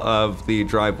middle of the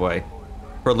driveway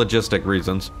for logistic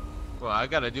reasons. Well, I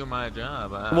gotta do my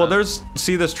job. Well,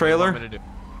 see this trailer?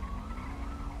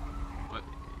 What?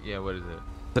 Yeah, what is it?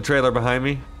 The trailer behind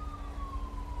me?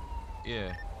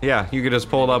 Yeah. Yeah, you could just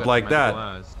pull it up like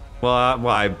that. Well,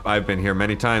 I've been here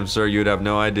many times, sir. You'd have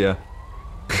no idea.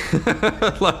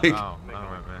 Like, oh,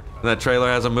 alright, man. That trailer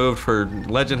hasn't moved for...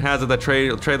 Legend has it that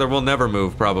trailer will never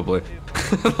move, probably.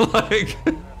 Like...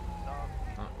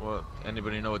 Well,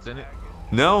 anybody know what's in it?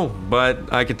 No,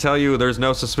 but I can tell you there's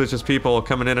no suspicious people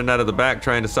coming in and out of the back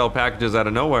trying to sell packages out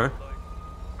of nowhere.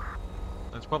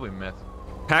 That's probably meth.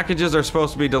 Packages are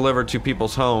supposed to be delivered to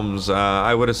people's homes.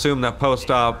 I would assume that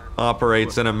post-op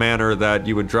operates in a manner that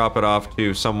you would drop it off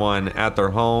to someone at their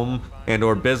home and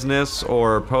or business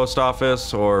or post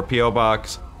office or P.O.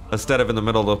 box instead of in the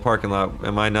middle of the parking lot.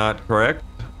 Am I not correct?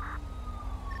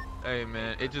 Hey,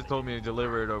 man, it just told me to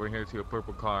deliver it over here to a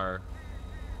purple car.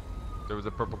 There was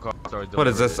a purple car. So What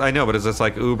is this? I know, but is this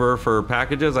like Uber for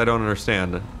packages? I don't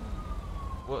understand.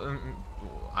 Well,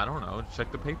 I don't know.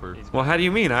 Check the papers. Well, how do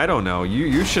you mean? I don't know.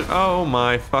 You should. Oh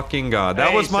my fucking God!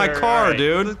 That was my car,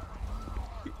 dude.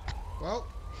 Well,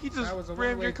 he just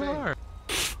rammed your car.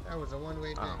 That was a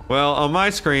one-way thing. Well, on my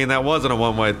screen, that wasn't a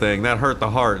one-way thing. That hurt the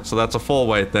heart, so that's a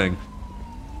full-way thing.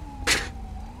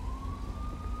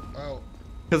 Oh.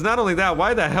 Because not only that,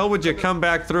 why the hell would you come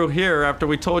back through here after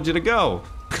we told you to go?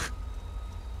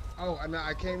 Oh,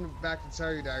 I came back to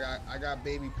tell you that I got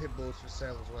baby pit bulls for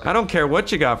sale as well. I don't care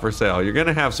what you got for sale. You're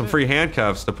gonna have some free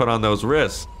handcuffs to put on those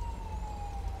wrists.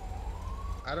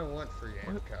 I don't want free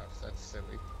handcuffs. That's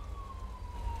silly.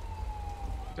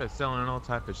 You guys selling all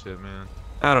type of shit, man.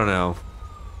 I don't know.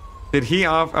 Did he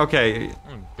offer? Okay.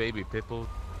 Baby pit bulls.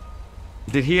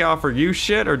 Did he offer you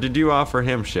shit or did you offer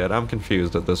him shit? I'm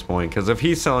confused at this point. Because if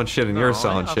he's selling shit and you're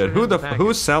selling shit,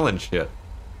 who's selling shit?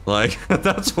 Like,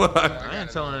 that's what I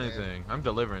ain't selling anything. I'm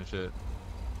delivering shit.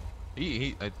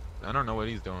 I don't know what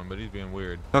he's doing, but he's being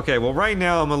weird. Okay, well right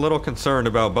now I'm a little concerned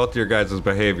about both of your guys'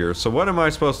 behavior. So what am I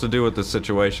supposed to do with this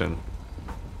situation?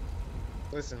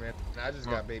 Listen, man, I just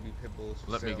got baby pit bulls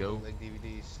for sale. Let me go. Like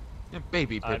DVDs. Yeah,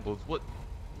 baby pit bulls. What?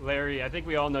 Larry, I think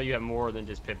we all know you have more than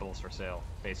just pit bulls for sale,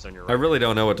 based on your record. I really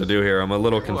don't know what to do here. I'm a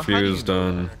little confused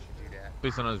on...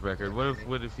 Based on his record,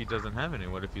 what if he doesn't have any?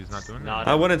 What if he's not doing that?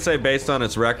 I wouldn't say based on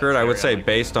his record. I would say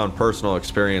based on personal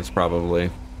experience,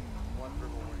 probably.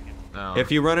 No.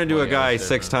 If you run into a guy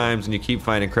 6 times and you keep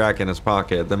finding crack in his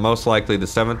pocket, then most likely the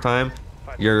 7th time,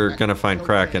 you're gonna find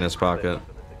crack in his pocket.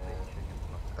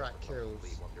 Crack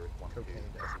kills. Cocaine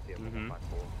does.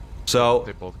 So,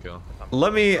 they both kill.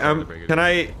 let me, can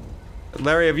I,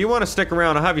 Larry, if you want to stick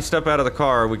around, I'll have you step out of the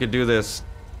car. We could do this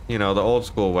you know, the old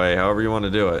school way, however you want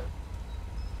to do it.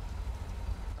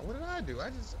 What did I do?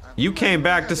 You came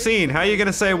back to scene. How are you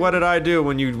gonna say what did I do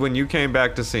when you came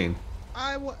back to scene?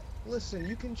 Listen,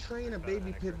 you can train a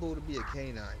baby pit bull to be a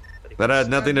canine. That had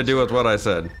nothing to do with what I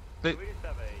said. Do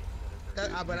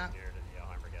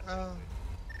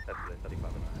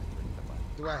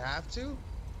I have to?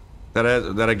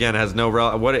 That again has no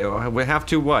what we have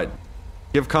to what?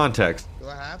 Give context. Do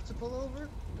I have to pull over?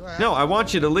 No, I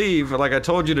want you to leave like I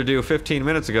told you to do 15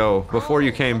 minutes ago before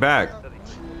you came back.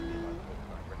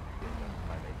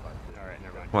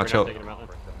 Watch out.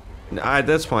 At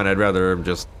this point, I'd rather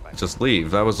just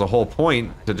leave. That was the whole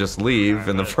point, to just leave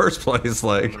in the first place.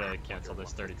 Like. I'm gonna cancel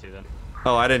this 32 then.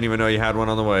 Oh, I didn't even know you had one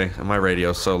on the way. My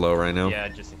radio's so low right now. Yeah,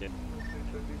 just a kid.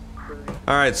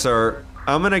 All right, sir.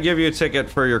 I'm gonna give you a ticket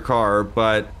for your car,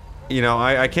 but you know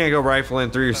I can't go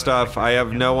rifling through your stuff. I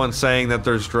have no one saying that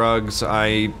there's drugs.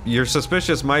 Your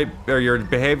your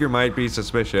behavior might be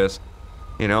suspicious.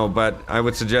 You know, but I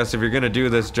would suggest if you're gonna do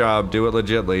this job, do it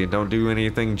legitly. Don't do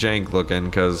anything jank looking,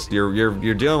 cause you're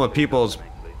dealing with people's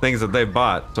things that they've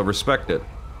bought. So respect it.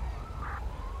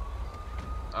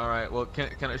 All right. Well,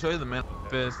 can I show you the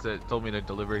manifest that told me to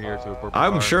deliver here to a purple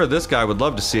I'm car? sure this guy would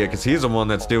love to see it, cause he's the one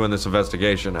that's doing this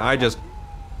investigation. I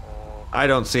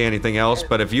don't see anything else.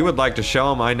 But if you would like to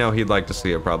show him, I know he'd like to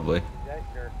see it probably.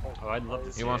 Oh, I'd love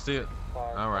to see it. You want to see it?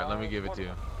 All right. Let me give it to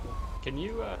you. Can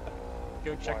you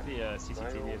go check the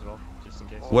CCTV as well, just in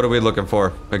case? What are we looking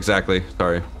for exactly?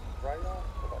 Sorry.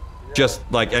 Just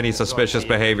like any suspicious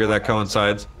behavior that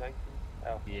coincides.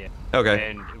 Yeah. Okay.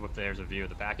 And if there's a view of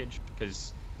the package,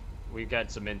 because we've got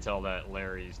some intel that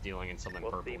Larry's dealing in something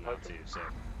purple now too. So.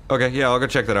 Okay. Yeah, I'll go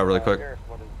check that out really quick.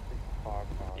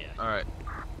 Yeah. All right.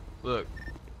 Look.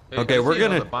 Okay, we're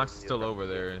gonna. The box is still over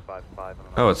there.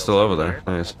 Oh, it's still over there.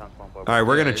 Nice. All right,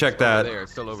 we're gonna check that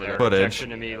footage. To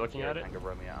me looking at it.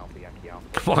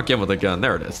 Walk in with a gun.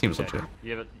 There it is. Seems legit.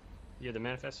 You have the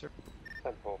manifest, sir?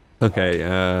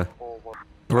 Okay.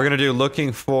 We're gonna do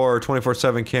looking for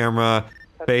 24/7 camera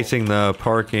facing the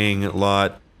parking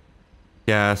lot,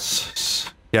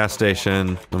 gas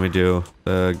station. Let me do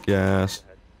the gas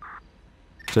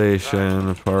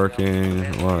station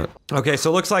parking lot. Okay, so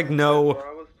it looks like no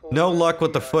luck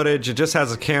with the footage. It just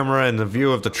has a camera and the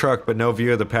view of the truck, but no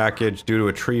view of the package due to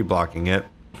a tree blocking it.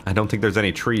 I don't think there's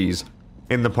any trees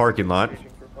in the parking lot,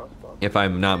 if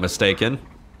I'm not mistaken.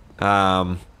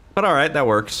 But alright, that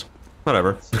works.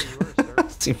 Whatever.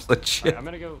 Seems legit. Right, I'm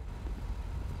gonna go...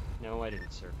 No, I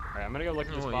didn't, sir. Alright, I'm gonna go look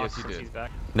at this box since he's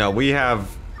back. No, we have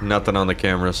nothing on the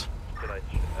cameras. Okay.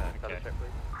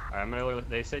 Alright, I'm gonna look...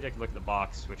 They say I can look at the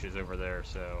box, which is over there,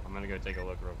 so I'm gonna go take a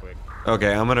look real quick.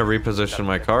 Okay, I'm gonna reposition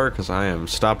my car, because I am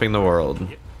stopping the world. Yep.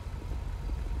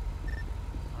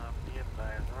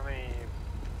 Let me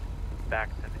back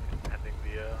to pending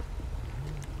the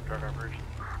drug operation.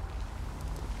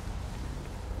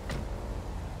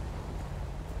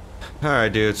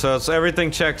 Alright, dude, so everything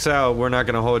checks out. We're not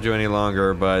gonna hold you any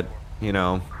longer, but, you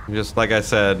know, just like I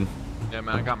said. Yeah,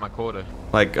 man, I got my quota.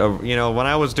 Like, you know, when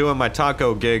I was doing my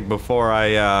taco gig before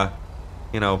I,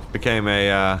 you know, became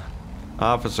a,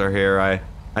 officer here,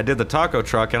 I did the taco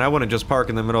truck, and I wouldn't just park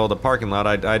in the middle of the parking lot.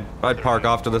 I'd park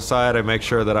off to the side. I'd make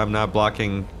sure that I'm not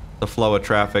blocking the flow of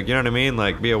traffic. You know what I mean?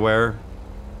 Like, be aware.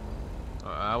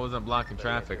 I wasn't blocking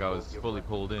traffic. I was fully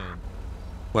pulled in.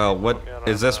 Well, what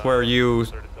is this where you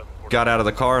got out of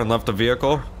the car and left the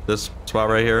vehicle? This spot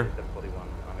right here?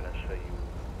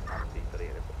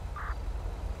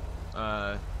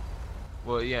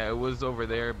 Well, yeah, it was over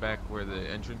there back where the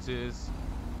entrance is,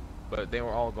 but they were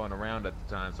all going around at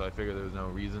the time, so I figured there was no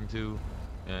reason to,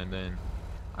 and then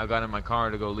I got in my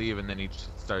car to go leave, and then he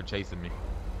started chasing me.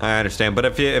 I understand, but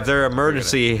if their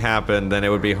emergency happened, then it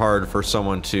would be hard for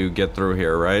someone to get through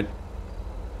here, right?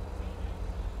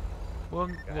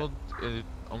 Well,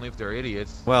 only if they're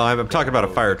idiots. Well, I'm talking about a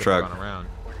fire truck.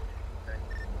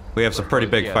 We have some pretty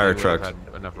big fire trucks.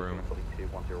 Enough room.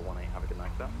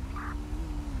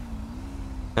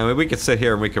 I mean, we could sit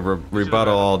here and we could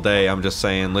rebuttal all day. I'm just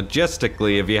saying,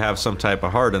 logistically, if you have some type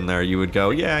of heart in there, you would go,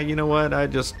 yeah, you know what? I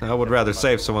would rather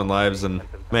save someone's lives and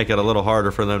make it a little harder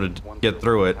for them to get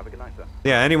through it.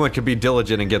 Yeah, anyone could be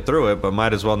diligent and get through it, but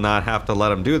might as well not have to let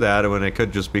them do that when it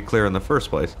could just be clear in the first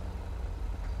place.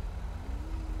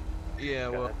 Yeah,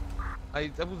 well,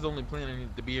 I was only planning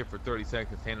to be here for 30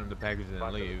 seconds, hand them the package, and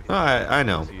then leave. I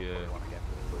know.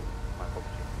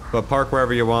 But park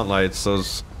wherever you want lights.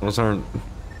 Those aren't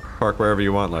park wherever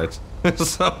you want lights.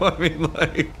 So, I mean,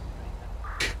 like...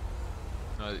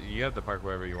 You have to park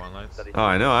wherever you want lights. Oh,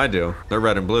 I know, I do. They're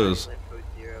red and blues.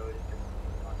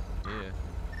 Yeah.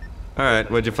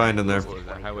 Alright, what'd you find in there? What was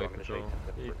that, highway patrol?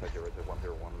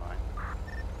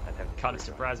 Kind of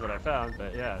surprised what I found,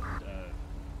 but yeah,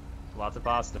 lots of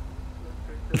pasta.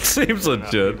 Seems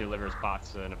legit. He delivers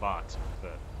pasta in a box,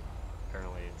 but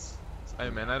apparently it's Hey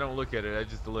man, I don't look at it, I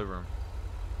just deliver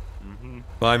them.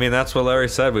 Well, I mean, that's what Larry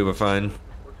said we would find.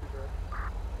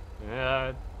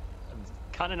 Yeah, I'm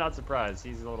kind of not surprised.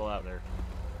 He's a little out there.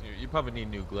 You probably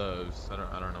need new gloves. I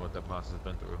don't know what that pasta's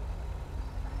been through.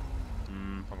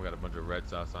 Probably got a bunch of red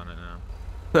sauce on it now.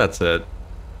 That's it.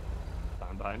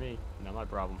 Fine by me. Not my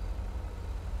problem.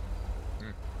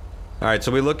 Alright,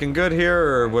 so we looking good here,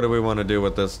 or what do we want to do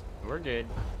with this? We're good.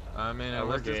 I mean,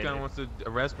 unless this guy wants to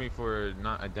arrest me for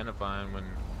not identifying when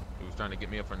he was trying to get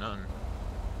me up for nothing.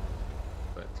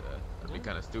 But that'd be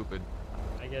kind of stupid.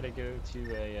 I gotta go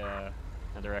to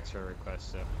another extra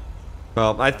request, so.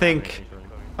 Well, I think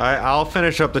I'll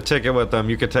finish up the ticket with them.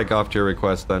 You could take off to your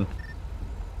request then.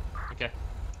 Okay.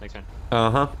 Thanks, man.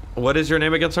 Uh-huh. What is your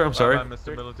name again, sir? I'm sorry. Bye,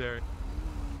 Mr. Military.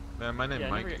 Man, my name's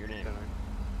Mike. Your name.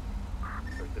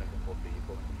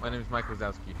 My name's Mike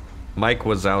Wazowski. Mike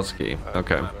Wazowski.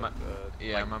 Okay.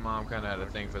 Yeah, my mom kind of had a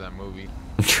thing for that movie.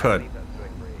 Good.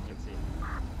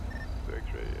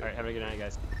 Alright, have a good night,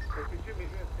 guys.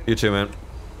 You too, man.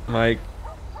 Mike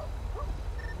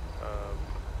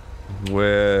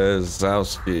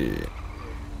Wazowski.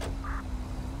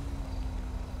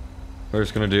 We're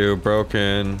just gonna do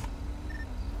broken.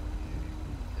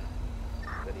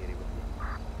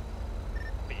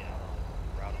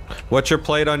 What's your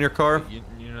plate on your car? You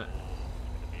know,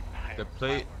 the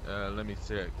plate, let me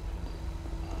check.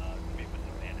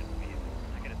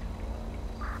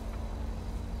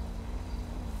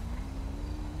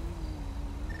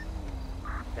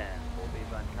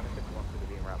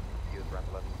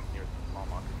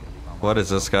 What is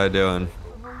this guy doing?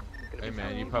 Hey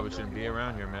man, you probably shouldn't be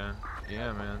around here, man.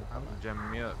 Yeah, man, I'm jamming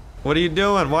me up. What are you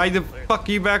doing? Why the fuck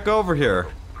are you back over here?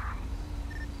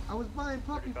 I was buying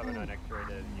puppy food.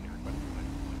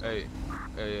 Hey,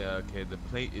 okay, the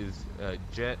plate is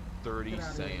Jet 30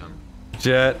 Sam.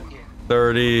 Jet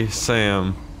 30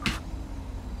 Sam.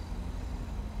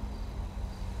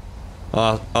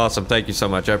 Awesome, thank you so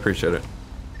much. I appreciate it.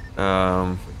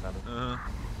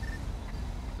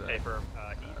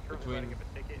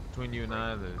 Between you and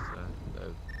I, there's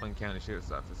a Flint County Sheriff's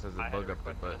Office has a bug up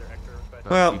the butt.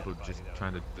 Well, people just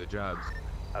trying to do their jobs.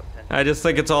 I just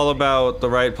think it's all about the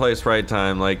right place, right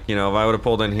time. Like, you know, if I would have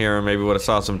pulled in here and maybe would have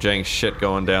saw some jank shit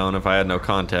going down, if I had no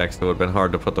context, it would have been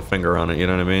hard to put the finger on it, you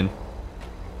know what I mean?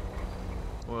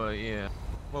 Well, yeah.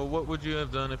 Well, what would you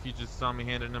have done if you just saw me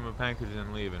handing them a package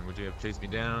and leaving? Would you have chased me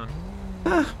down?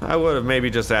 I would have maybe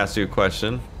just asked you a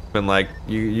question. Been like,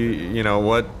 you know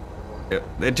what?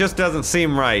 It just doesn't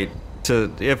seem right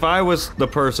to, if I was the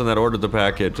person that ordered the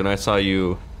package and I saw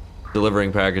you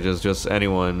delivering packages, just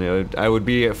anyone, I would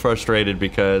be frustrated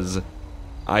because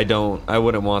I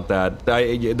wouldn't want that.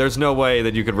 There's no way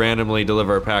that you could randomly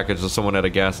deliver a package to someone at a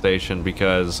gas station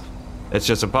because it's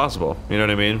just impossible, you know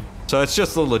what I mean? So it's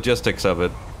just the logistics of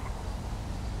it.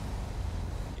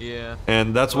 Yeah.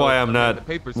 And that's why I'm not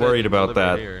worried about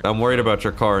that. I'm worried about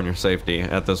your car and your safety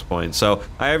at this point. So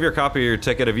I have your copy of your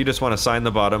ticket if you just want to sign the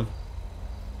bottom.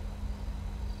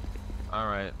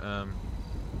 Alright,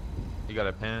 you got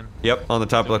a pen? Yep, on the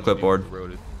top of the clipboard.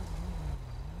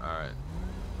 Alright.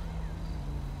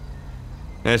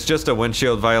 And it's just a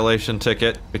windshield violation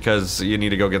ticket because you need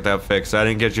to go get that fixed. I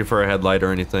didn't get you for a headlight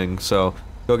or anything, so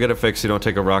go get it fixed so you don't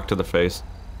take a rock to the face.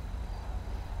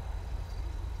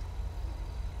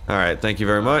 Alright, thank you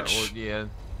very much. Well, yeah.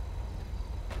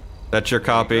 That's your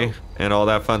copy and all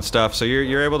that fun stuff. So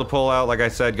you're able to pull out, like I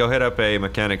said, go hit up a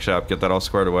mechanic shop, get that all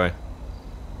squared away.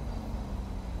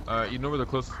 You know where the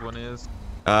closest one is?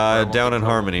 Down in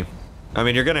Harmony. I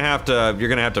mean, you're gonna have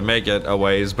to make it a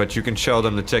ways, but you can show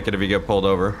them the ticket if you get pulled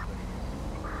over.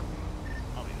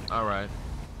 Alright.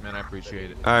 Man, I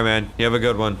appreciate it. Alright, man. You have a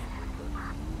good one.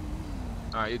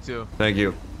 Alright, you too. Thank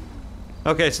you.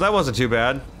 Okay, so that wasn't too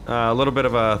bad. A little bit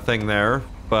of a thing there,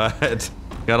 but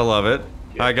gotta love it.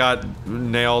 I got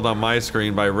nailed on my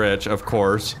screen by Rich, of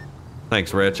course.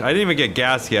 Thanks, Rich. I didn't even get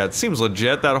gas yet. Seems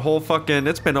legit. That whole fucking...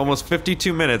 It's been almost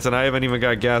 52 minutes and I haven't even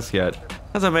got gas yet.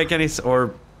 Doesn't make any...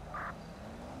 Or...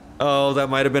 Oh, that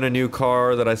might have been a new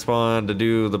car that I spawned to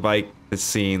do the bike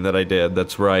scene that I did.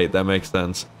 That's right. That makes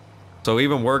sense. So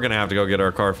even we're gonna have to go get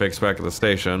our car fixed back at the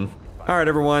station. Alright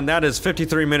everyone, that is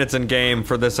 53 minutes in game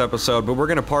for this episode, but we're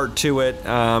gonna part 2 it.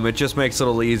 It just makes it a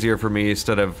little easier for me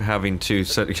instead of having to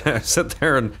sit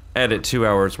there and edit 2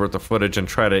 hours worth of footage and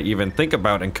try to even think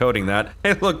about encoding that.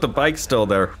 Hey look, the bike's still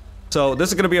there. So this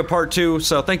is gonna be a part 2,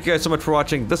 so thank you guys so much for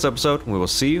watching this episode, and we will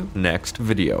see you next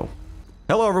video.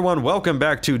 Hello everyone, welcome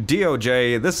back to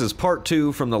DOJ. This is part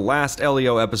 2 from the last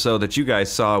LEO episode that you guys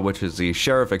saw, which is the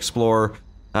Sheriff Explorer.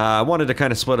 I wanted to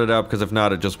kind of split it up, because if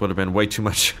not, it just would have been way too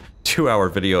much 2-hour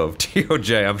video of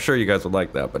DOJ. I'm sure you guys would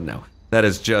like that, but no.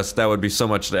 That would be so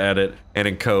much to edit and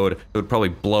encode. It would probably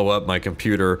blow up my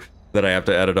computer that I have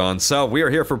to edit on. So, we are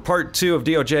here for part 2 of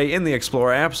DOJ in the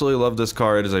Explorer. I absolutely love this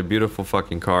car. It is a beautiful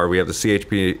fucking car. We have the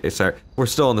CHP. We're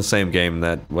still in the same game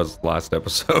that was last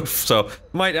episode. So,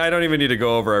 I don't even need to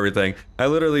go over everything. I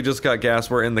literally just got gas.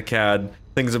 We're in the CAD.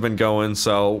 Things have been going,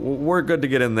 so we're good to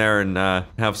get in there and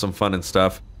have some fun and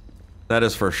stuff. That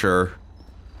is for sure.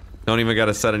 Don't even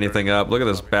gotta set anything up. Look at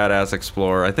this badass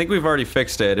Explorer. I think we've already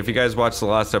fixed it. If you guys watched the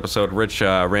last episode, Rich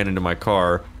ran into my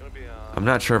car. I'm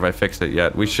not sure if I fixed it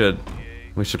yet. We should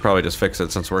probably just fix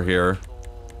it since we're here.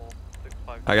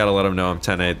 I gotta let him know I'm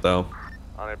 10-8 though.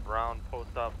 On a brown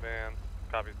post-op van,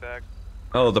 copy tag.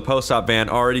 Oh, the post-op van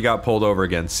already got pulled over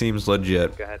again. Seems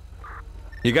legit. Go ahead.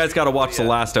 You guys gotta watch the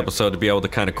last episode to be able to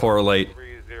kind of correlate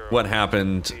what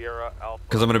happened,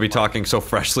 because I'm gonna be talking so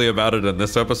freshly about it in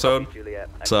this episode.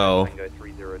 So,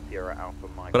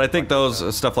 but I think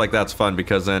those stuff like that's fun,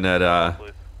 because then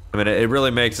I mean, it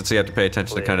really makes it so you have to pay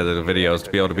attention to kind of the videos to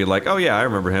be able to be like, oh yeah, I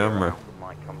remember him, or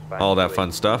all that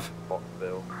fun stuff.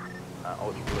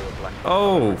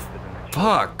 Oh,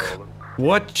 fuck.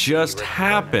 What just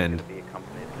happened?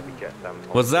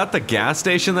 Was that the gas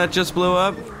station that just blew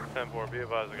up? 10-4, be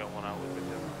advised, I got one out with him.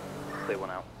 Clear one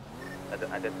out.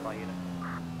 Identify unit.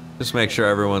 Just make sure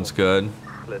everyone's good.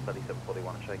 Clear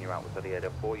 3741, showing you out with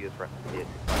 3804, use rest of the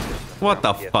What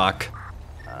the fuck?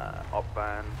 Op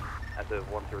van. As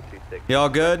of 1026. Y'all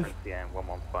good?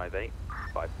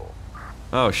 115854.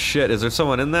 Oh shit, is there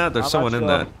someone in that? There's someone in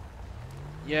that.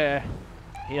 Yeah.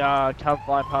 He come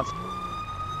flying past.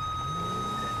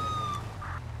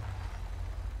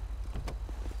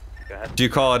 Go ahead. Do you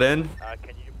call it in?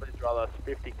 Can you please drive us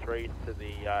 53 to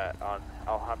the on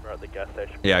Alhambra at the gas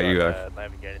station? Yeah, you are.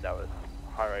 Lamborghini that was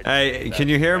high rate. Hey, can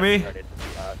you hear me?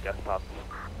 Gas pump.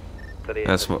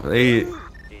 That's what he.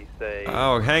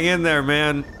 Oh, hang in there,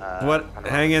 man. What?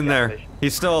 Hang in there.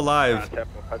 He's still alive. I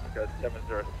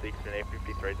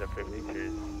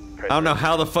don't know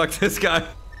how the fuck this guy.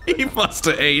 He must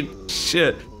have ate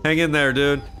shit. Hang in there,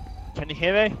 dude. Can you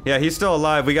hear me? Yeah, he's still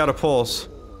alive. We got a pulse.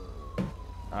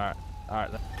 Alright,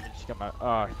 let me just get my.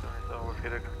 Oh.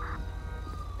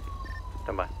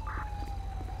 Stand by.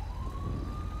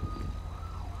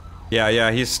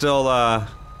 Yeah, he's still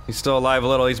alive a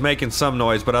little. He's making some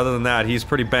noise, but other than that, he's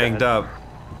pretty banged up.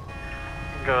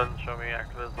 Go ahead and show me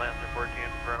active Lancer 14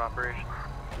 for an operation.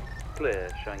 Clear,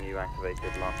 showing you activated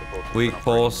Lancer 14. Weak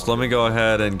pulse. Let me go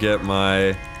ahead and get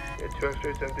my show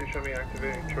me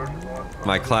activating Trojan 1.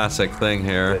 my classic thing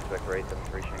here. Showing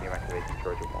you activating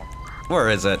Trojan 1. Where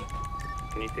is it?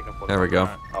 Can you take a There we go.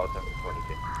 Oh, it's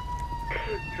 42.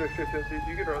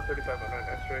 You get around 3509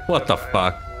 X-ray. What the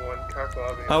fuck?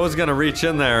 I was gonna reach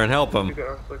in there and help him.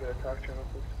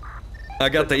 I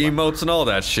got the emotes and all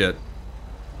that shit.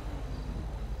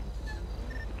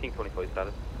 King 24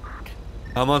 status.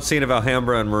 I'm on scene of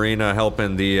Alhambra and Marina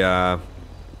helping the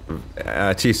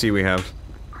TC we have.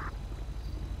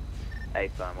 Hey,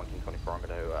 so I'm on King 24. I'm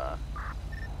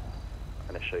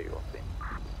gonna show you on scene.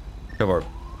 Go for it.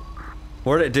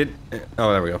 Where did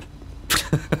oh, there we go.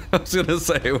 I was gonna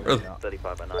say where.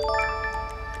 3509.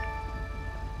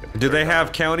 Do they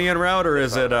have county en route, or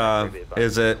is it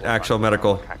actual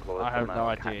medical? I have no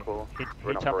idea. He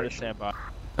told me to stand by.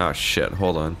 Oh shit,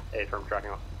 hold on. A from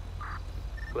tracking off.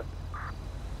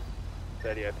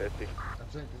 3850.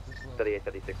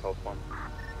 3836, hold 1.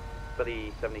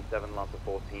 3077, Lancer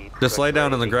 14. Just lay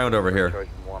down on the ground over here.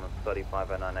 Trojan 1 and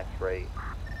 3509 X-ray.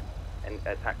 And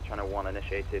attack channel 1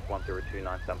 initiated,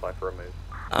 1029, standby for a move.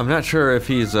 I'm not sure if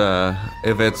he's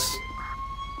if it's.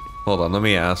 Hold on, let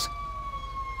me ask.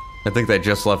 I think they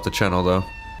just left the channel though.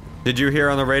 Did you hear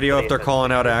on the radio if they're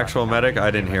calling out an actual medic? I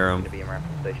didn't hear him.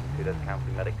 Station 2, that's County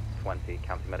Medic 20,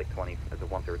 County Medic 20 as a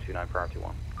 1029 priority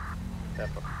 1.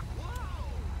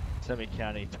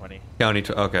 Semi-county 20. County,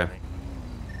 okay.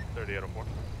 3804.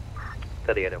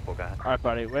 3804, go ahead. Alright,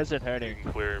 buddy, where's it hurting?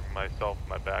 Clear myself,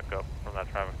 my backup from that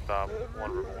traffic stop.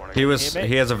 One warning. He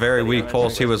has a very weak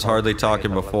pulse. He was hardly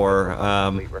talking before.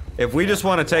 If we just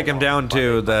want to take him down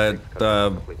to the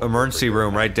emergency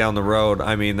room right down the road,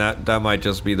 I mean that might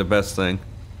just be the best thing.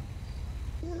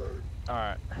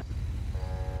 Alright.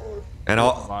 And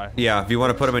yeah, if you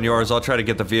want to put him in yours, I'll try to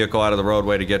get the vehicle out of the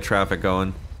roadway to get traffic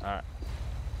going. Alright.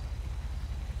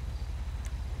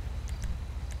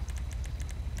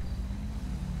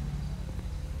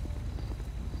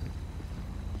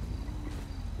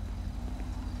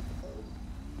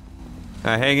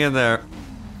 Hang in there.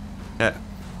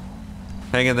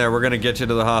 Hang in there, we're gonna get you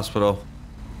to the hospital.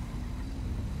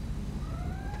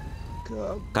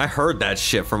 I heard that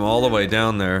shit from all the way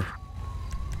down there.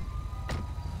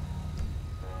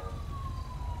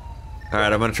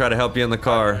 Alright, I'm gonna try to help you in the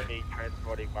car.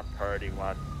 Transporting one priority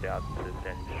one down to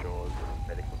St. Shores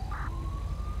Medical.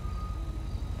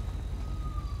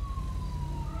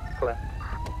 Clear.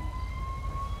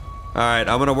 Alright,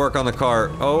 I'm gonna work on the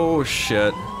car. Oh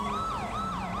shit.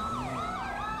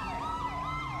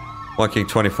 1 King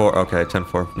 24. Okay,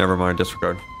 10-4. Never mind,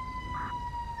 disregard.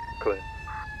 Clear.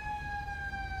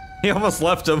 He almost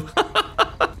left him.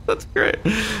 That's great.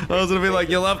 I was gonna be like,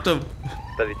 you left him.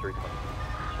 33.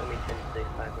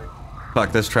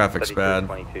 Fuck, this traffic's bad.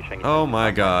 Oh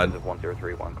my god.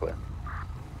 1031 clear.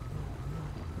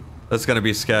 That's gonna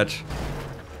be sketch.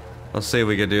 Let's see if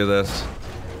we can do this.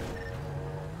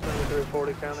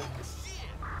 3340 counting.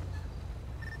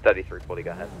 3340,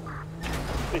 go ahead.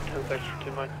 10 seconds,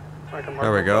 2 mics.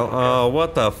 There we go. Oh,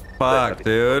 what the fuck,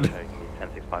 dude?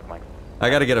 1065 Mike. I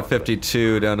gotta get a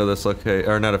 52 down to this location,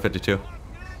 or not a 52.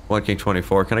 1 King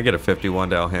 24. Can I get a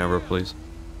 51 to Alhambra, please?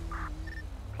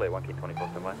 Clear, 1 King 24,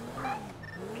 standby.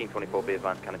 King 24, be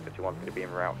advised, Cannon 51 is going to be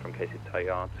en route from Casey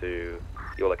Tayar to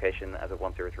your location as of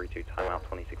 1032, timeout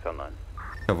 2609.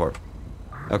 Go for it.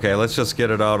 Okay, let's just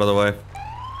get it out of the way.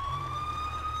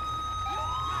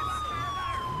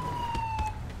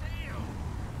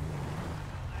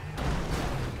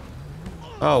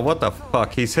 Oh, what the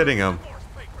fuck? He's hitting him.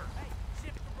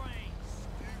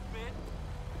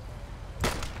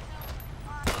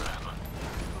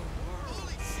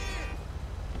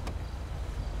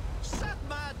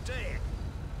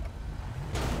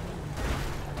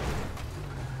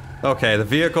 Okay, the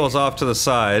vehicle's off to the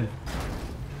side.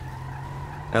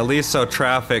 At least so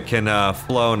traffic can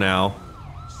flow now.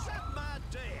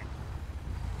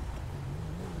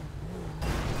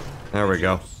 There we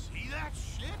go.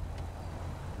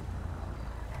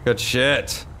 Good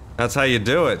shit. That's how you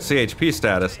do it. CHP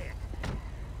status.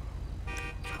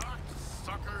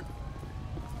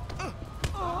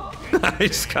 I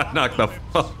just got knocked the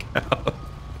fuck out.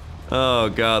 Oh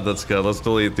god, that's good. Let's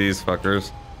delete these fuckers.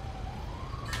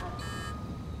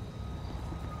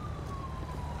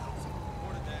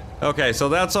 Okay, so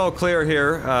that's all clear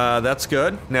here. That's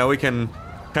good. Now we can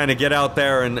kind of get out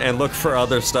there and look for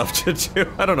other stuff to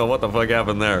do. I don't know what the fuck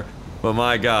happened there. But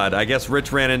my god, I guess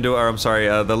Rich ran into, or I'm sorry,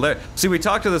 see, we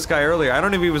talked to this guy earlier. I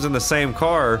don't know if he was in the same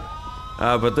car,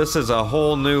 but this is a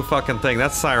whole new fucking thing.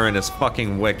 That siren is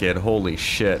fucking wicked. Holy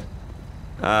shit.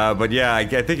 But yeah, I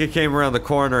think it came around the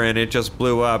corner and it just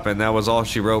blew up, and that was all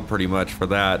she wrote pretty much for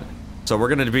that. So we're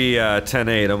gonna be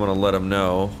 10-8. I'm gonna let him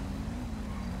know.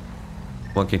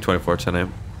 1 King 24, 10-8.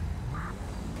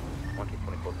 1 King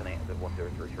 24, 10-8, as of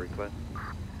 1033, clear.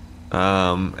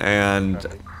 And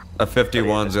a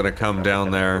 51's gonna come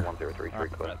down there. 1033,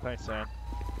 clear. Thanks, Sam.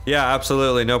 Yeah,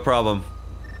 absolutely, no problem.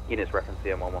 Units reference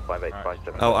CM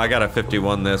 115857. Oh, I got a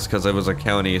 51 this because it was a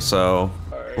county, so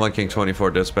 1 King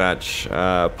 24 dispatch.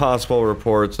 Possible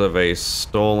reports of a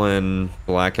stolen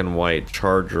black and white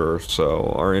Charger,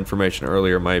 so our information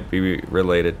earlier might be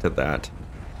related to that.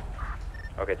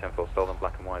 Okay, 10-4, stolen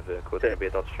black and white vehicle. It's going to be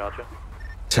a Dodge Charger.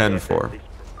 10-4.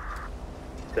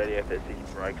 30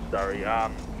 FSC break, sorry.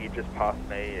 He just passed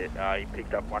me. He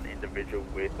picked up one individual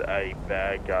with a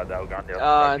bag. They were going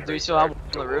down do we still have on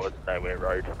the roof? Nowhere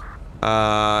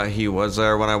Road. He was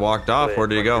there when I walked off. Where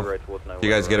did he go? Did you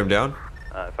guys get him down?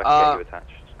 If I can get you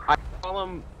attached. I saw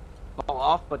him fall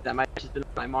off, but that might have just been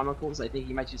my monocles. I think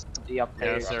he might just be up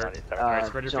there. Yes, sir.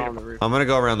 On the roof. I'm gonna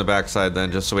go around the backside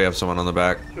then, just so we have someone on the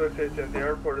back.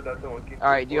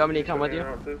 Alright, do you want me to come with you?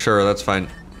 Sure, that's fine.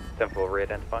 10-4,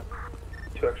 re-identify.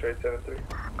 2 X-ray 73.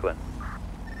 Clear.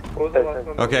 What was the last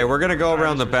one? Okay, we're gonna go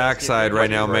around the backside right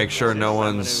now, make sure no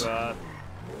one's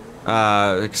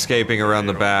escaping around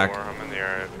the back. I'm in the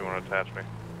area if you want to attach me.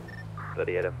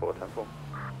 38 F4, 10-4.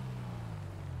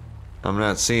 I'm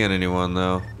not seeing anyone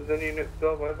though. Does any unit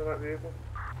still have in that vehicle?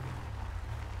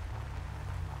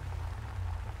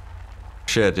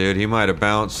 Shit, dude, he might have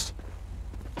bounced.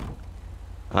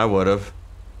 I would have.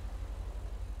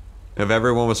 If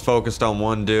everyone was focused on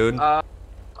one dude.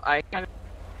 I kind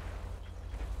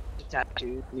of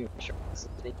tattooed new shirts.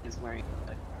 I think he's wearing.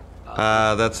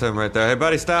 That's him right there. Hey,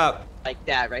 buddy, stop. Like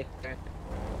that, right there.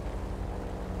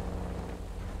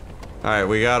 All right,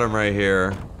 we got him right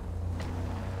here.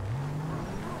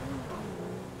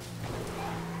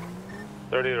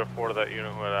 30 to 4 to that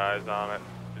unit who had eyes on it.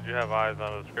 Did you have eyes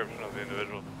on the description of the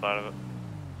individual inside of it?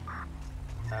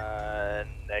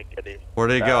 Negative. Where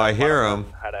did he go? I hear him.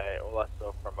 All I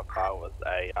saw from a car was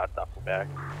a duffel bag.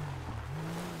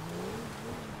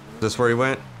 Is this where he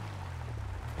went?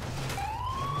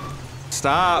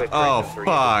 stop. Oh,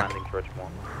 fuck.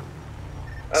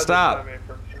 Stop.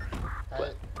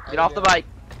 Get off the bike.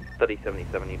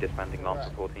 3077, you disbanding launch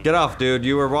for 14. Get off, dude.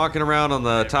 You were walking around on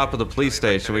the top of the police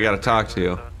station. We gotta talk to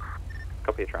you.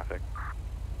 Copy of traffic.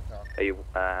 Are you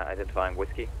identifying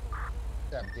whiskey?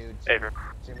 Avery.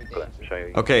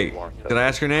 Okay, did I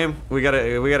ask your name? We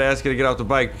gotta ask you to get off the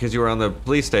bike because you were on the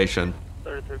police station.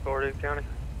 3340 County.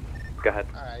 Go ahead.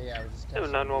 Yeah, I was just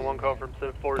 911 call from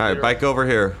 740. Alright, bike over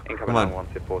here. Come on.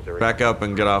 Back up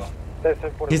and get off.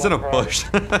 He's in a bush.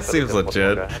 That seems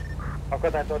legit. I've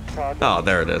got that Dodge car. Oh,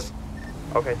 there it is.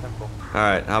 Okay, simple.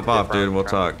 Alright, hop off, dude. We'll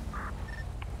talk.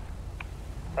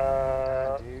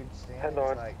 Hang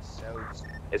on.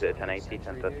 Is it 1080,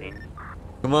 1013?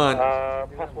 Come on.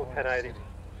 Possible 1080.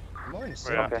 I'm on the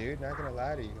same, dude. Not gonna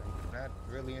lie to you. I'm not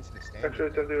really into the standard. Actually,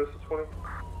 20.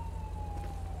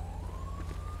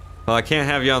 Well, I can't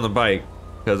have you on the bike.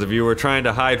 Because if you were trying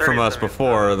to hide from us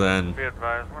before, then... Be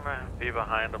advised, we're gonna be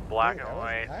behind a black and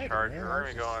white Charger. We're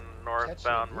gonna be going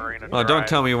northbound Marina Drive. Oh, don't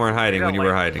tell me you weren't hiding when you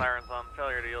were hiding. Sirens on,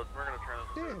 failure to yield. We're gonna turn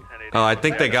this to 1080. Oh, I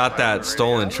think they got that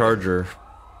stolen Charger.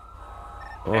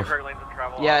 Oh.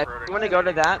 Yeah, if you want to go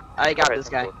to that, I got this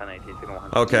guy.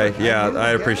 Okay, yeah,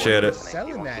 I appreciate it.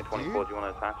 Selling that, dude.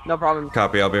 No problem.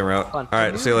 Copy, I'll be en route.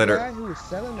 Alright, see you later. The guy who was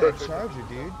selling that Charger,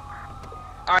 dude.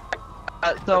 Alright,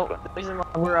 so the reason why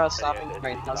we're stopping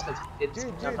right now is because it's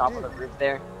on top of the roof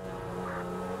there.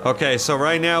 Okay, so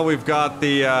right now we've got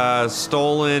the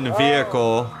stolen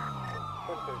vehicle.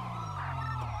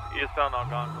 Eastbound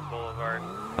Algonquin Boulevard.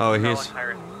 Oh, he's...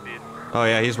 Oh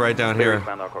yeah, he's right down here.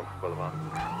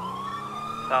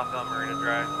 Southbound Marina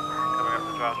Drive, coming up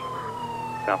to Joshua.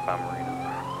 Southbound Marina.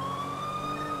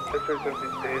 650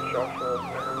 stage, Joshua.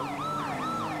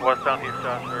 Westbound East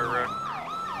Joshua Road.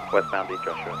 Westbound East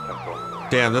Joshua, 10-4.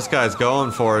 Damn, this guy's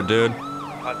going for it, dude.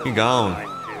 He gone. To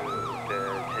the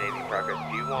 1080 progress.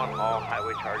 Do you want all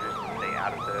highway chargers to stay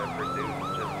out of the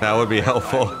pursuit? That would be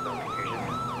helpful.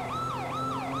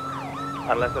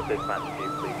 Unless it's dispatched to you,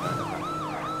 please.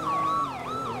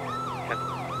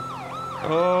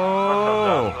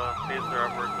 Oh! Speeds are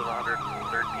upwards of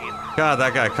 113. God,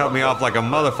 that guy cut me off like a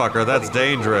motherfucker. That's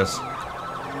dangerous.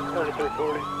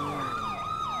 3340.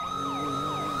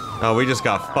 Oh, we just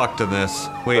got fucked in this.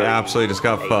 We absolutely just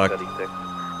got fucked.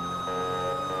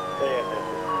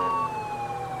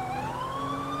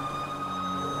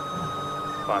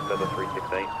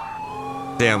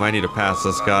 57368. Damn, I need to pass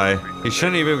this guy. He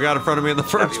shouldn't even have got in front of me in the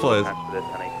first place.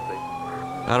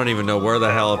 I don't even know where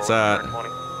the hell it's at.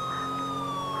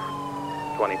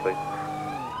 20, please.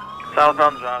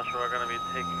 Southbound Joshua, gonna be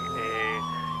taking a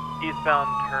eastbound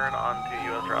turn onto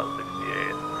US Route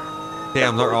 68.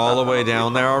 Damn, they're all the way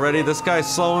down there already? This guy's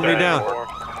slowing me down.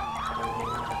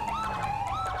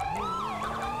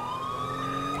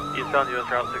 Eastbound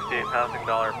US Route 68, passing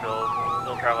dollar bills,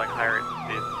 still traveling high rates of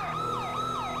speed.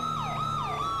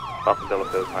 Passing dollar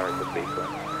bills, high rates of speed,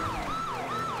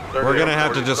 We're gonna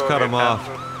have to just cut him off.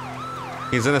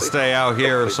 He's gonna stay out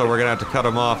here, so we're gonna have to cut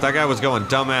him off. That guy was going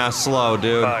dumbass slow,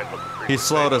 dude. He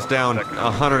slowed us down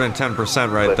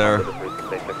 110% right there.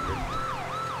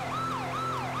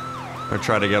 We're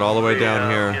trying to get all the way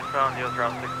down here. Eastbound US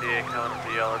Route 68, coming up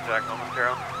to Yellow Jack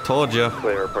momentarily. Told you.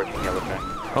 Clear approaching Yellow Jack.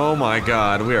 Oh my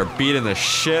god, we are beating the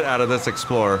shit out of this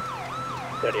Explorer.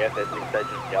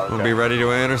 We'll be ready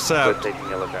to intercept. Taking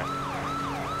Yellow Jack.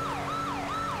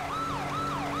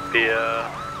 The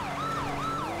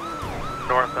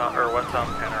northbound or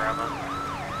westbound Panorama.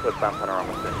 Westbound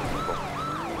Panorama station.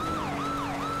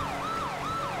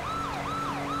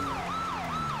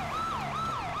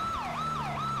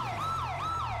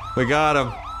 We got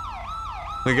him.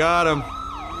 We got him.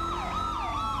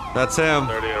 That's him.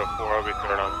 3804, I'll be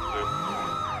third on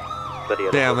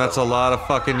pursuit. Damn, that's a lot of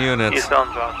fucking units.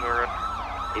 Eastbound Joshua Road.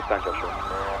 Eastbound Joshua.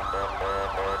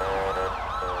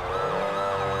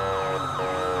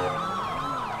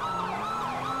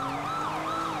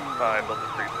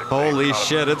 Holy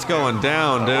shit, it's going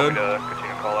down, dude.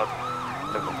 Continue call up.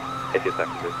 50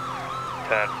 seconds, please.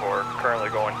 10-4, currently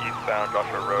going eastbound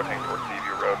Joshua Road, heading towards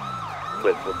Seaview Road.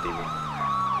 Split with Seaview.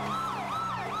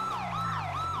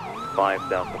 5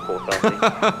 down to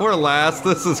 430. We're last.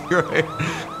 This is great.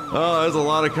 Oh, there's a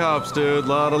lot of cops, dude.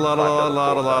 Lot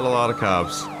of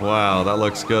cops. Wow, that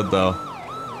looks good though.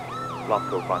 Last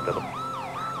call,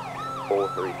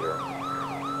 430.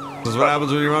 This is what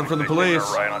happens when you run from the police.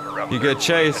 You get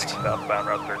chased. Southbound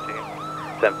Route 13.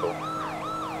 10-4.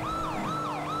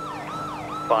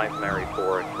 5 Mary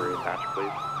 4 and 3 attached,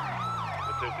 please.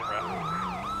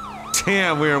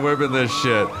 Damn, we are whipping this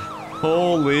shit.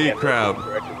 Holy crap.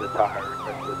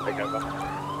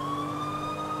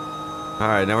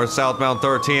 Alright, now we're southbound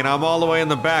 13. I'm all the way in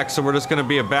the back, so we're just gonna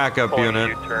be a backup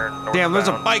unit. Damn, there's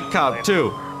a bike cop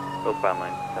too. Northbound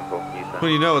lane, simple, U-turn. Well,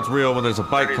 you know it's real when there's a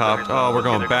bike cop. Oh, we're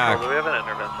going back. Do we have an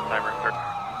intervention timer?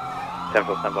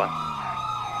 10-4, stand by.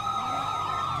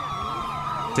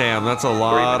 Damn, that's a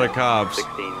lot of cops.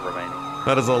 16 remaining.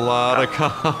 That is a lot of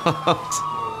cops.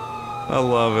 I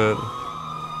love it.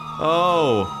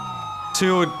 Oh,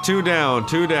 two down.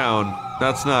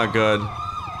 That's not good.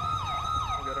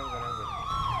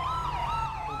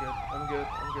 I'm good.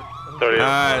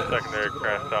 30th, secondary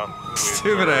crash down.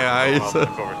 Stupid AIs.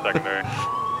 Over secondary.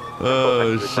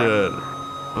 Oh shit.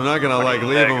 I'm not gonna like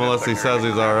leave him unless he says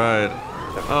he's alright.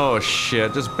 Oh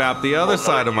shit, just bap the other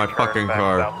side of my fucking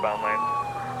car. Southbound lane.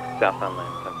 Southbound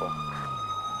lane, simple.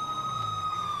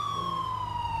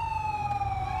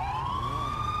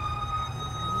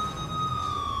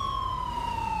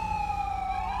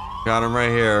 Got him right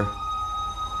here.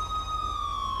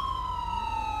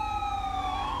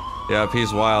 Yep,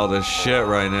 he's wild as shit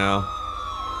right now.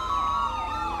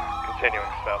 Continuing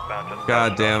southbound. Just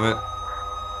God damn it.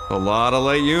 A lot of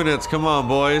late units. Come on,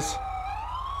 boys.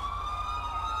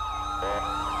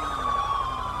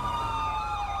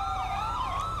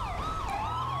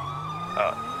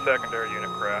 Secondary unit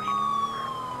crashed.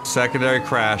 Secondary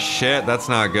crash. Shit, that's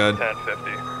not good.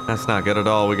 1050. That's not good at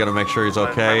all. We gotta make sure he's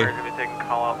okay. We're gonna be taking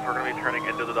call outs. We're gonna be turning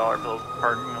into the Dollar Bill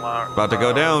parking lot. About to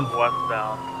go down.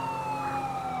 Westbound.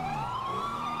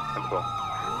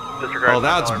 Oh,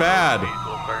 that's bad.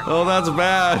 Oh, that's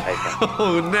bad.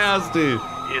 Oh, nasty.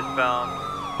 Eastbound.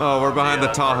 Oh, we're behind the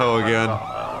Tahoe again.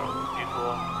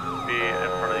 Diesel be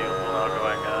in front of you. Now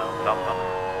going southbound.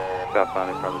 Southbound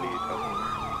in front of the U-turn.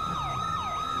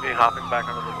 Be hopping back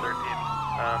under the 13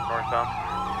 northbound.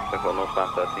 Simple,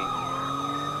 northbound 13.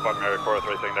 Fuck Mary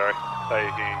 403 secondary. Hey,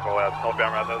 you can call out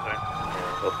northbound route 13.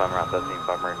 Northbound route 13,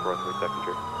 Fuck Mary 403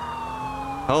 secondary.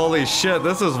 Holy shit,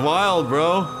 this is wild,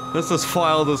 bro. This is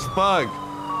wild as fuck.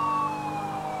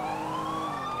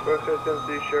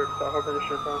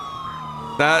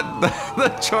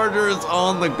 That Charger is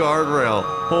on the guardrail.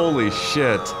 Holy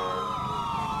shit.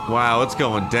 Wow, it's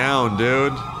going down,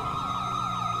 dude.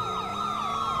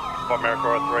 Fuck Mary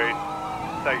 403.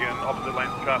 Taking opposite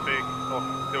lanes of traffic.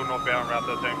 Still northbound route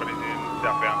 13, but he's in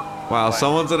southbound. Wow,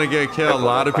 someone's gonna get killed. A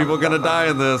lot of people gonna die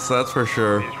in this, that's for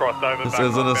sure. This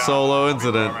isn't a solo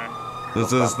incident.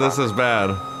 This is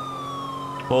bad.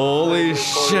 Holy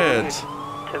shit.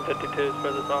 1052 is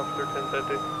for this officer,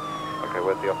 1050. Okay,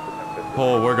 where's the officer? 1050.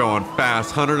 Oh, we're going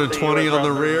fast. 120 on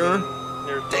the rear.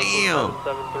 Damn.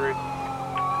 73.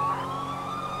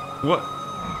 What?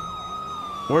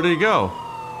 Where did he go?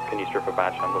 Can you strip a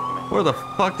badge number for me? Where the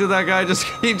fuck did that guy just...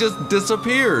 He just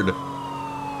disappeared.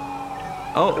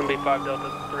 Oh. It's gonna be 5 Delta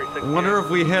 368. Wonder if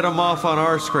we hit him off on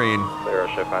our screen. Clear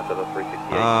show 5 Delta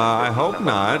 368. I hope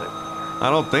not. I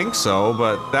don't think so,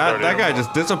 but that guy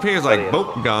just disappears like,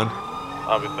 boop, gone.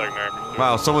 I'll be secondary.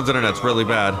 Wow, someone's internet's really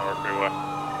bad.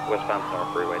 Westbound Star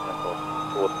Freeway,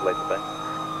 10-4. Towards Laser Bay.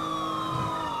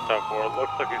 10-4. It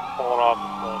looks like he's pulling off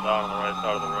and slowing down on the right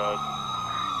side of the road.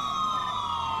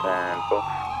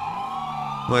 10-4.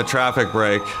 I'm gonna traffic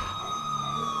brake.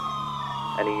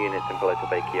 Any units in Laser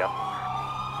Bay, Kia?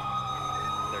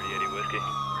 3080 whiskey.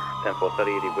 10-4,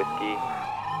 3080 whiskey.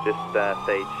 Just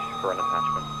stage for an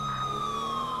attachment.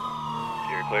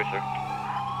 You're clear, sir.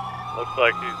 Looks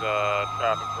like he's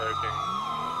traffic braking.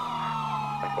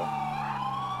 10-4.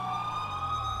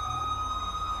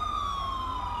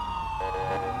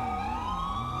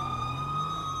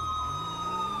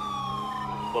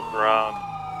 Flipping around.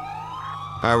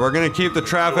 Alright, we're gonna keep the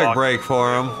traffic brake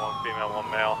for him. One female, one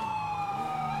male.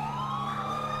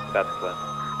 That's clear.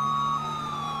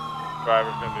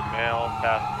 Driver's gonna be male,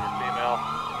 passenger female.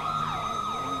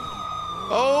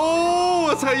 Oh,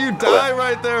 that's how you die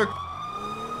right there.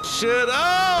 Shit,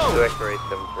 oh!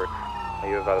 2X-873. Are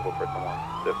you available for someone?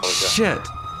 Shit.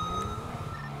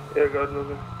 Yeah, go ahead,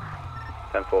 moving.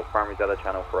 10-4, primary data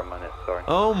channel for a minute, sorry.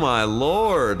 Oh my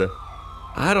lord.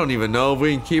 I don't even know if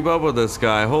we can keep up with this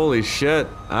guy. Holy shit.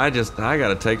 I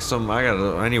gotta take some,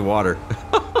 I need water. Be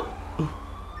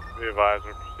advised,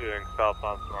 we're proceeding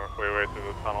southbound North Freeway through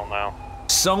the tunnel now.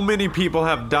 So many people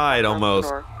have died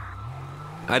almost.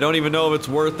 I don't even know if it's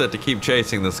worth it to keep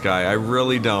chasing this guy. I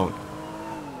really don't.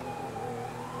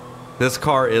 This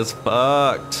car is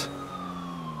fucked.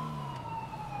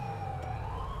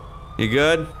 You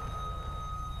good?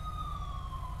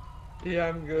 Yeah,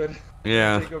 I'm good.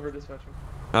 Yeah. Take over dispatching.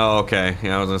 Oh, okay.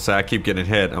 Yeah, I was gonna say, I keep getting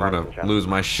hit. I'm gonna lose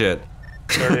my shit.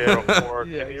 3804,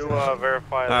 can you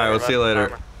verify that? Alright, we'll see you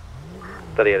later.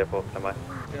 3804, stand by.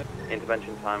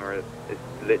 Intervention timer is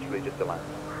literally just a lap.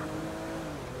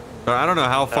 I don't know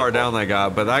how far down they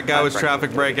got, but that guy was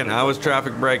traffic braking, I was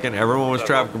traffic braking, everyone was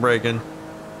traffic braking.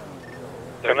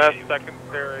 Can that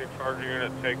secondary charger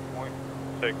unit take point?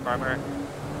 Take primary?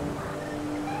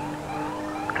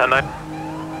 10-9.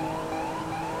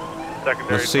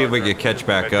 Let's see if we can catch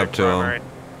back up to him.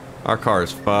 Our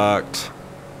car's fucked.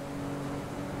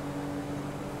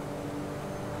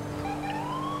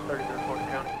 3340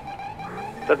 County.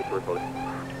 3340.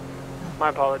 My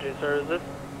apologies, sir. Is this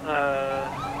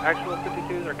actual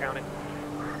 52s or county?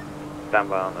 Stand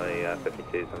by on the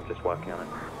 52s. I'm just working on it.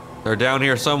 They're down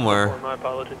here somewhere. My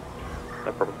apologies.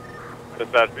 No problem.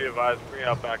 Dispatch, be advised, bring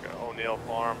out back at O'Neill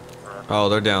Farm. Oh,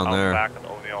 they're down out there. Back at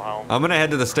O'Neill Helm. I'm gonna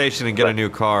head to the station and get a new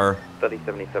car.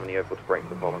 3070 over to break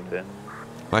the volunteer.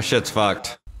 My shit's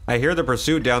fucked. I hear the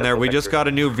pursuit down there. We just got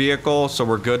a new vehicle, so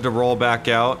we're good to roll back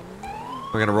out.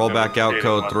 We're gonna roll back out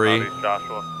code 3.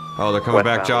 Oh, they're coming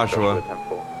back Joshua.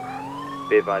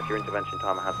 Be advised, your intervention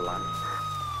timer has a land.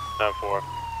 10-4.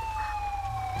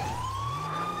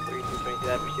 3222,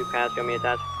 that pursuit pass, got me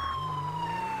attached.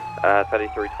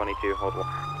 3322, hold on.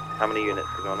 How many units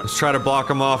is on it? Let's try to block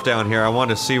him off down here. I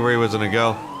wanted to see where he was gonna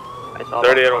go.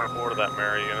 3804 to that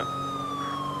Mary unit.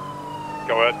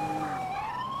 Go ahead.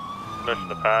 Permission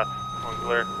to pass. One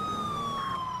clear. To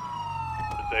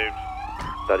Dave.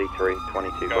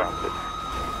 3322 grounded.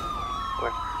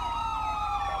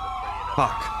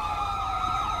 Fuck.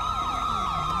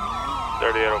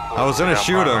 3804. I was gonna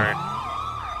shoot him.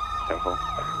 Temple.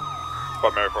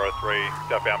 Squad Mary 403,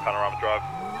 Dept on Panorama Drive.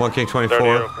 1 King 24.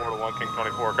 3804 to 1 King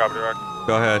 24, copy direct.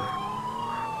 Go ahead.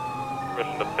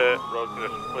 Permission to pit, road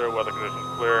conditions clear, weather conditions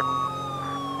clear.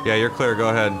 Yeah, you're clear. Go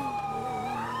ahead.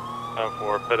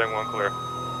 10-4, pitting, 1 clear.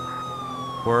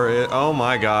 Oh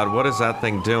my god, what is that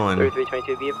thing doing?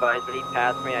 3322, be advised, when he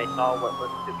passed me, I saw what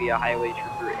looked to be a highway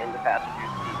trooper in the passenger seat.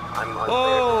 I'm unclear.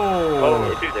 Oh!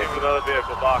 With another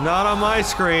vehicle blocked. Not on my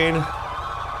screen.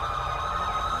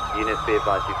 Units, be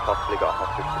advised, you've possibly got a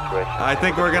hostage situation. I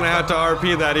think we're gonna have to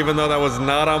RP that, even though that was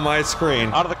not on my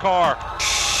screen. Out of the car.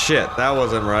 Shit, that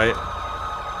wasn't right.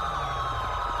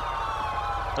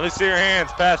 Let me see your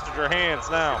hands, passenger hands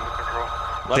now.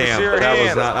 Let me Damn, see your that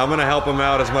hands. was not. I'm gonna help him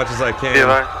out as much as I can.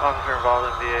 Officer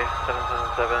involved in VA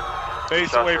 777.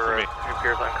 Face away from me. He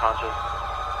appears unconscious.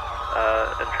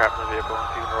 Entrapped in the vehicle.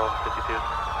 You can roll 52.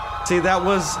 See, that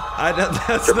was.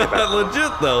 That's not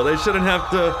legit though. They shouldn't have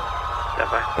to.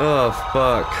 Oh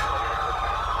fuck.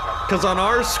 Because on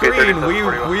our screen we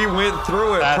went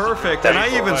through it perfect, and I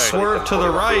even swerved to the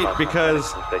right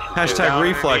because hashtag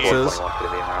reflexes.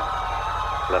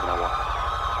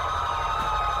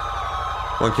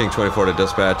 1 King 24 to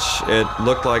dispatch. It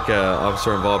looked like a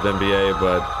officer involved MBA,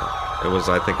 but it was,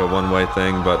 I think, a one-way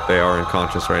thing. But they are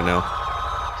unconscious right now.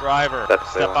 Driver,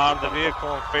 step out of the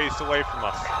vehicle and face away from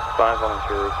us. 5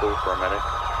 volunteer call for a medic.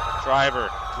 Driver,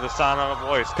 to the sound of a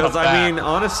voice. Because I mean,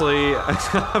 honestly,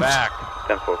 back.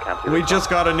 We just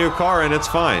got a new car and it's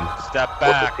fine. Step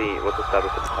back. What's the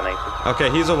status of the 1080? Okay,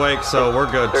 he's awake, so we're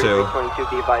good too. 3322,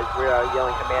 be advised, we're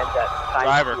yelling commands at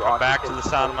Driver, come back to the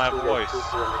sound of my voice.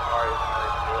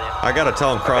 I gotta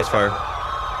tell him crossfire.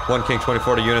 1 King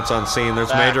 24 to units on scene.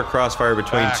 There's major crossfire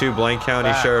between 2 Blaine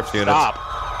County Sheriff's units. Stop.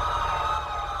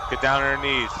 Get down on your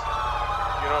knees.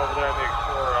 You know, over there in the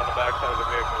Explorer on the back side of the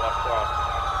vehicle, left cross.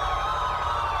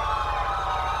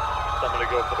 Somebody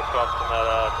go for the cuffs on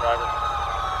that driver.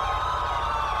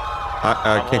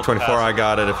 King 24, I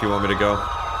got it if you want me to go. 10-4,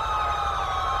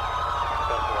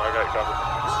 I got you covered.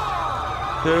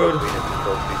 Dude.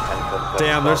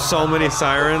 Damn, there's so many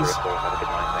sirens.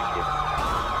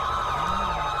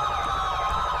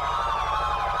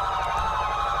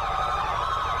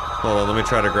 Hold on, let me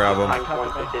try to grab him.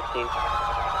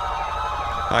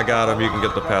 I got him, you can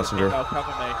get the passenger.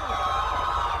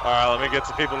 Alright, let me get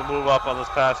some people to move up on this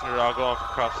passenger. I'll go on for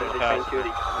cuffs on the passenger.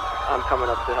 I'm coming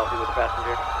up to help you with the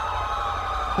passenger.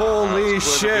 Holy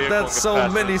shit, that's so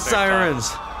many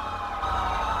sirens.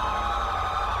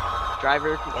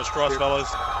 Driver. Let's cross,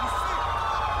 fellas.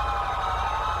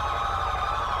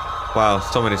 Wow,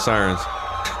 so many sirens.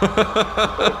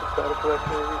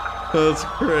 That's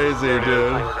crazy,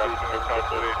 dude.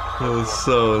 That was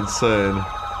so insane.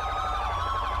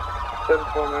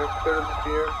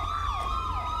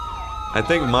 I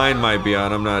think mine might be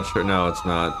on, I'm not sure. No, it's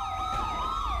not.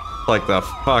 Like the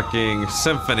fucking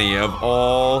symphony of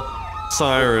all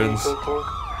sirens. Stand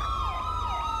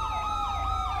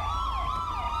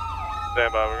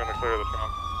by, we're gonna clear the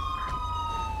trunk.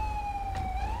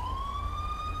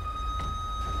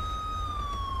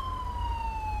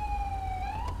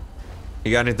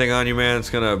 You got anything on you, man? It's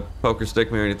gonna poker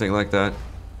stick me or anything like that?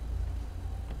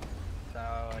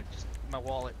 No, just my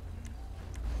wallet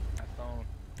and my phone.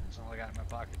 That's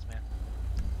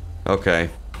Okay.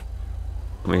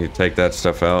 Let me take that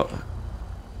stuff out.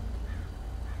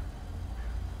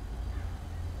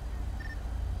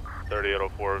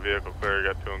 Vehicle clear,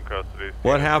 got 2 in custody.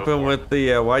 What happened with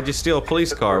the, why'd you steal a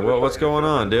police car? What's going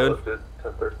on, dude?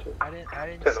 I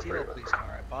didn't steal a police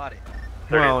car, I bought it.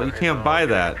 Well, you can't buy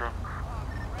that.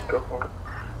 Go for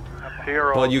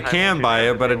it. Well, you can buy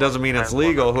it, but it doesn't mean it's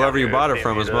legal. Whoever you bought it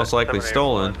from is most likely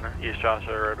stolen. East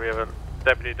Joshua Road, we have a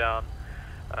deputy down.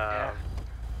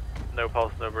 No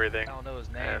pulse, no breathing. I don't know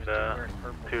his name. And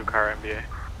 2 car MBA.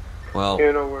 Well,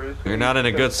 you're not in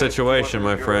a good situation,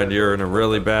 my friend. You're in a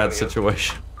really bad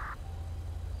situation.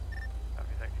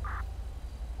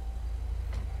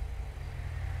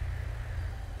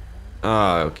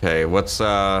 Okay. What's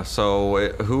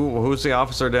so who's the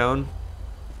officer down?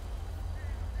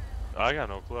 I got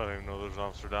no clue. I didn't even know there was an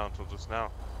officer down until just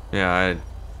now. Yeah, I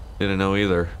didn't know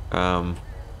either. Yeah,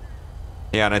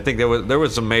 and I think there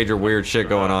was some major weird shit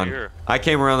going on. Here. I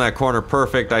came around that corner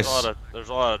perfect. There's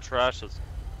a lot of trash.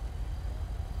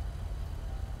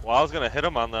 Well, I was gonna hit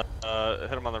him on the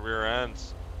rear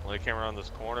ends when he came around this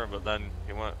corner, but then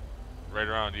he went right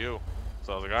around you.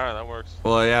 So I was like, all right, that works.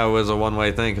 Well, yeah, it was a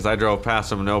one-way thing because I drove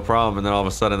past him, no problem, and then all of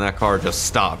a sudden that car just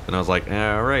stopped, and I was like,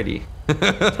 alrighty.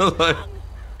 Like,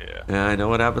 yeah, I know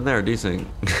what happened there, decent.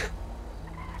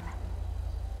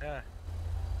 Yeah.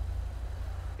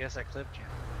 Guess I clipped you.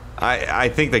 I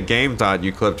think the game thought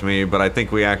you clipped me, but I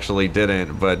think we actually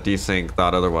didn't. But Desync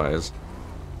thought otherwise.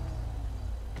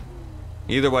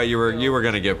 Either way, you were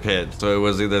gonna get pit, so it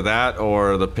was either that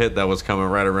or the pit that was coming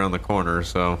right around the corner.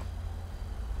 So.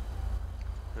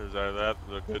 It was either that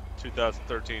or the good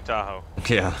 2013 Tahoe.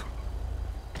 Yeah.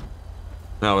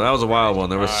 No, that was a wild one.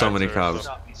 There was so many cops.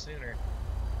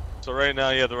 So right now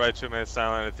you have the right to remain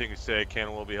silent. Anything you say can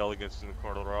and will be held against you in the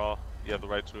court of law. You have the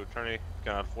right to an attorney. You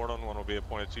cannot afford one. One will be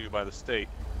appointed to you by the state.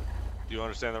 Do you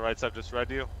understand the rights I've just read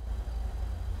to you?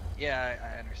 Yeah,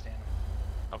 I understand.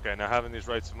 Okay, now having these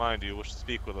rights in mind, do you wish to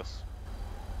speak with us?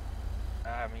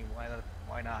 I mean,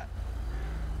 why not?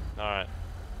 Alright.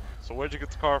 So where'd you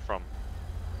get the car from?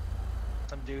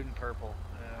 Some dude in purple.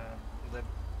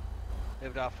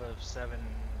 Lived off of 7...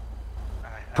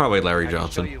 Probably Larry I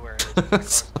Johnson. Can show you where it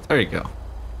is. There you go.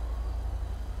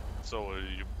 So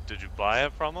did you buy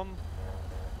it from him?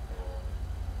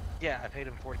 Yeah, I paid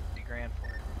him 40 grand for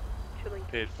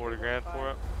it. Paid 40 grand for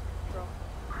it?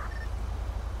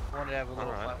 Wanted to have a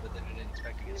little fun with it. I didn't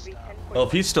expect to get stopped. Well,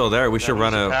 if he's still there, we should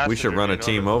run a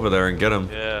team over there and get him.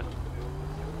 Yeah.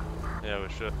 Yeah, we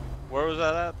should. Where was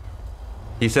that at?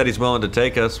 He said he's willing to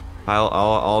take us.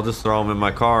 I'll just throw him in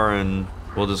my car and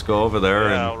we'll just go over there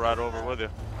and I'll ride over with you.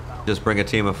 just bring a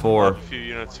team of 4. A few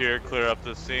units here, clear up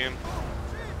this seam,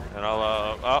 and I'll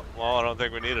oh, well, I don't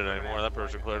think we need it anymore. That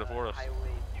person cleared it for us.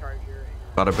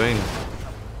 Bada bing.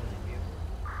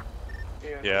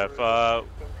 Yeah, if a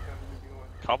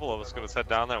couple of us could have head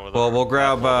down there with Well, her. we'll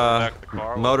grab Back to the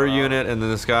car, motor unit and then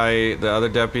this guy, the other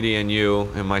deputy, and you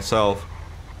and myself,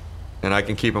 and I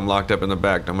can keep him locked up in the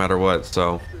back no matter what.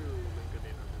 So.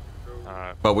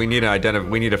 But we need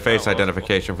a face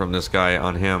identification from this guy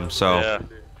on him. So.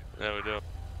 Yeah, we do.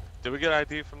 Did we get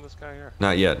ID from this guy here?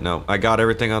 Not yet. No, I got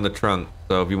everything on the trunk.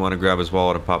 So if you want to grab his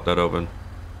wallet and pop that open.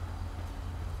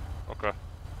 Okay.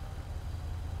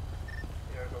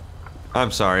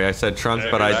 I'm sorry, I said trunk,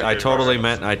 but I totally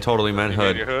meant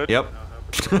hood. Your hood? Yep.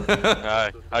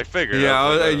 I figured.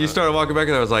 Yeah, you started walking back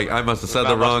and I was like, I must have said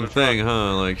the wrong thing,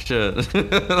 huh? Like shit.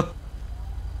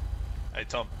 Hey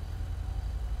Tom.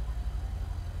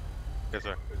 Yes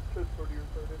sir.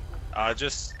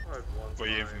 Just for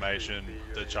your information,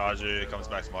 the charger comes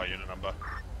back to my unit number.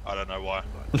 I don't know why.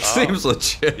 Seems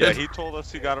legit. Yeah, he told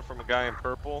us he got it from a guy in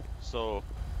purple. So,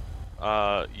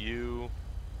 you,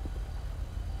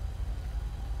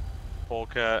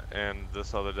 Polecat, and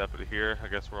this other deputy here. I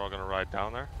guess we're all gonna ride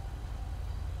down there,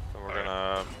 and we're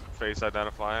gonna face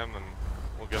identify him, and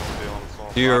we'll get him a deal on the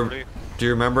stolen property. Do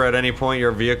you remember at any point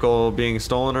your vehicle being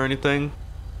stolen or anything?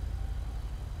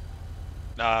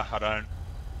 Nah, I don't.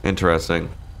 Interesting.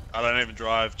 I don't even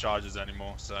drive Chargers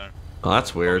anymore, so. Oh,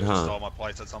 that's weird, Just huh? stole my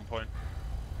plates at some point.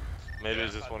 Maybe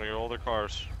it's just one of your older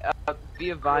cars.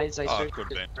 Be advised, I searched could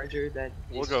the be. charger that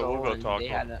We'll is go stolen. talk They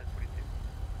to had him. a...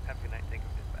 Have a good night. Thank you,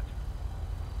 dispatch.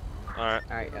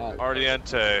 Alright.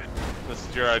 Ardiente, this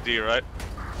is your ID, right?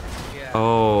 Yeah.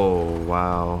 Oh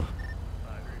wow.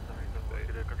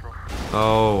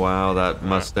 Oh wow, that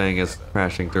Mustang is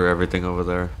crashing through everything over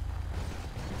there.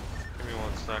 Give me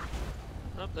 1 sec.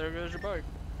 Oh, there goes your bike.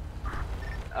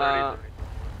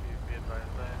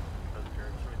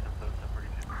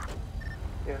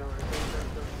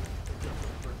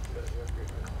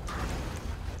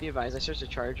 Be advised, I searched the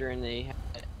charger and they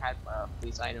had had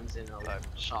police items in a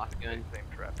shotgun.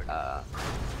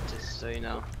 Just so you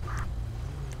know.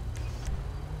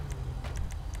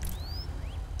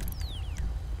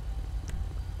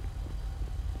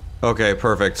 Okay,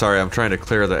 perfect. Sorry, I'm trying to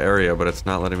clear the area, but it's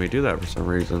not letting me do that for some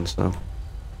reason, so.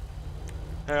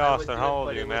 Hey Austin, how old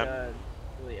are you, man?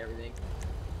 Really everything.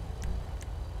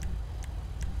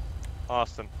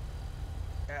 Austin.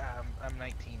 Yeah, I'm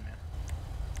 19, man.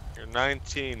 You're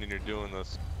 19 and you're doing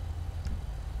this.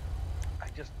 I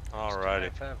just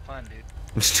Alrighty. have fun, dude.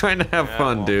 I'm just trying to have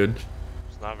fun, well, dude.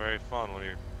 It's not very fun when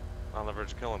you're on the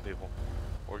verge of killing people.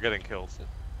 Or getting killed.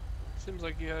 Seems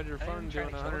like you had your fun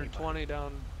doing 120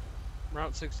 down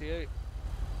Route 68.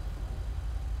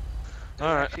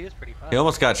 Alright. She is pretty fun. He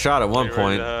almost got shot at one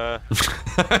point. Yeah.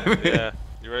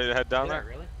 You ready to head down there?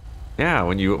 Really? Yeah,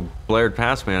 when you blared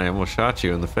past me, I almost shot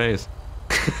you in the face.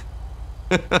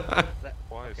 Okay,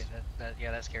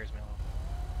 that scares me a little.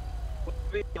 What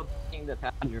are you taking the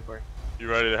passenger for? You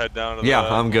ready to head down to Yeah,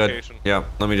 the I'm good. location? Yeah,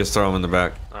 let me just throw him in the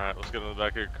back. Alright, let's get in the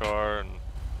back of your car and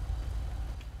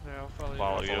Yeah, I'll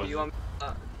follow you. You want you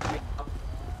got it.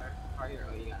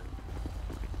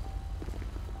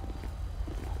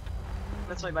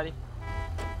 This way, buddy.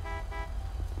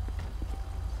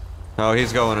 Oh,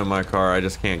 he's going in my car. I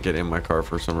just can't get in my car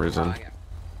for some reason.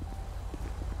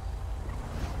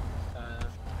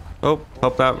 Oh,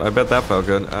 hope that. I bet that felt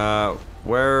good.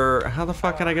 Where? How the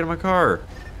fuck can I get in my car?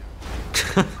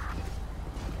 You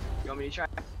want me to try?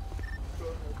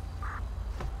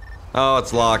 Oh,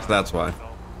 it's locked. That's why.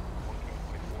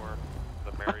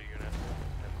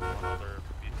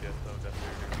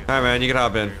 Alright, man, you can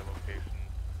hop in.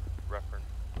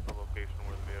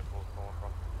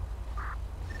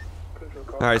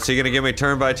 Alright, so you're gonna give me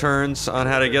turn by turns on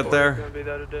how to get there? Gonna be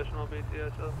that additional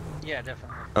BTSO? Yeah,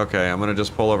 definitely. Okay, I'm gonna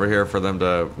just pull over here for them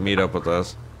to meet up with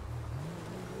us.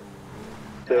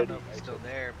 I don't know if he's still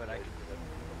there, but I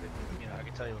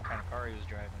can tell you what kind of car he was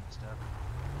driving and stuff.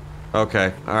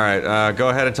 Okay, alright, go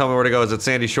ahead and tell me where to go. Is it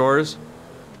Sandy Shores?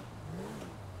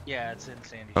 Yeah, it's in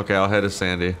Sandy. Okay, I'll head to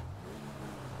Sandy.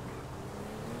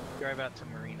 Drive out to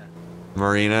Marina.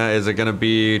 Marina, is it gonna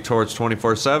be towards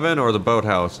 24/7 or the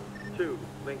boathouse? 2,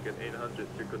 Lincoln,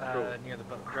 800 to control. Near the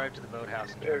boat. Drive to the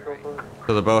boathouse and turn right.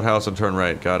 To the boathouse and turn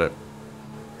right, got it.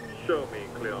 Show me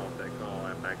clear off that call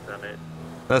and max on it.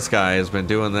 This guy has been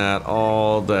doing that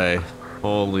all day.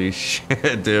 Holy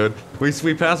shit, dude.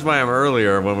 We passed by him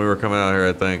earlier when we were coming out here,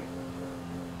 I think.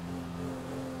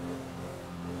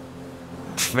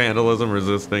 Vandalism,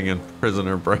 resisting, and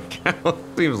prisoner breakout.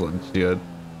 Seems legit.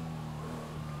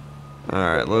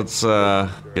 Alright, let's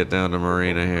get down to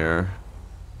Marina here.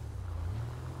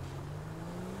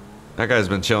 That guy's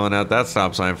been chilling at that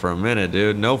stop sign for a minute,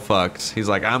 dude. No fucks. He's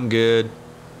like, I'm good.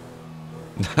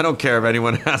 I don't care if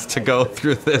anyone has to go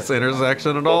through this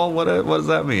intersection at all. What does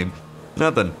that mean?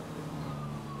 Nothing.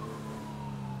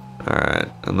 Alright,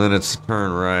 and then it's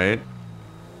turn right.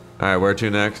 Alright, where to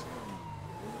next?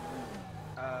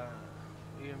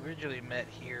 We originally met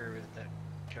here with the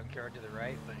junkyard to the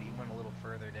right, but he went a little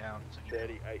further down. So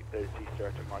 3830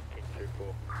 start at Mike King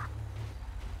 24.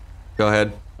 Go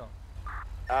ahead.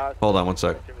 Hold on one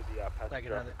sec. Like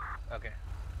another. Okay.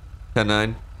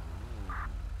 10-9.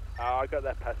 I got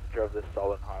that passenger of this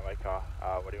stolen highway car.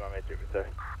 What do you want me to do with her?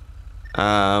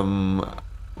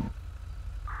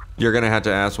 You're gonna have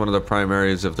to ask one of the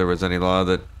primaries if there was any law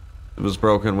that was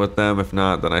broken with them. If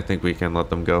not, then I think we can let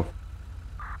them go.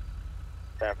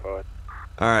 Stand forward.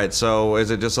 Alright, so is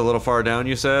it just a little far down,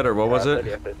 you said, or what was it?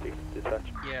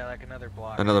 Yeah, like another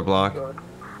block. Another block?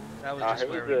 That was just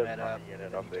where we met up.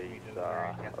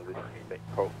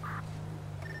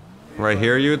 Right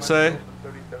here, you would say?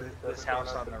 This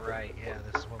house on the right, yeah,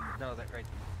 this one. No, that right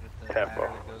with the ladder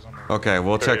that goes on the right. Okay,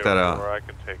 we'll check that out. Where I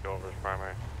can take over as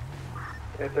primary.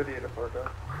 38 to Fargo.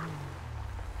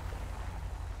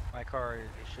 My car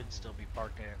should still be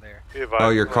parked there. Oh,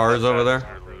 your car is over there?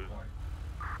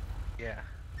 Yeah.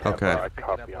 Okay.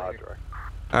 Copy,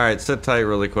 Alright, sit tight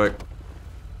really quick.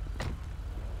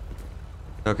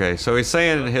 Okay, so he's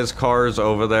saying his car's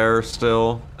over there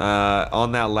still.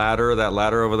 On that ladder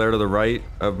over there to the right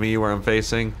of me where I'm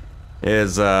facing,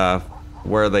 is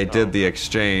where they did the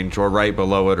exchange, or right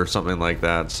below it or something like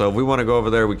that. So if we want to go over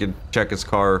there, we can check his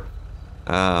car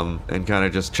and kind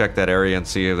of just check that area and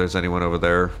see if there's anyone over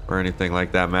there or anything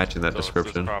like that matching that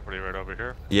description. This property right over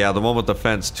here? Yeah, the one with the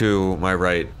fence to my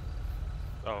right.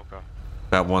 Oh, okay.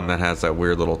 That one that has that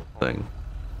weird little thing.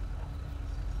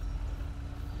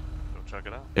 Check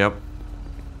it out. Yep.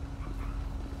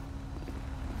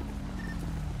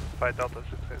 5 Delta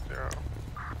 680.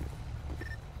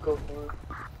 Go for it.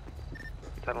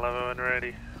 1011 when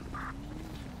ready.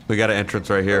 We got an entrance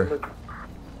right here.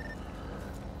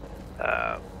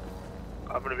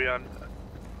 I'm gonna be on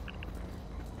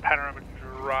Panorama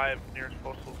Drive, nearest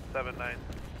postal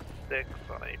 796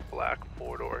 on a black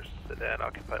 4-door sedan,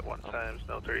 occupied 1 times,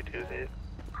 no 32s here.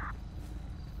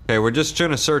 Okay, we're just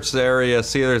trying to search the area,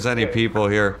 see if there's any people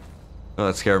here. Oh,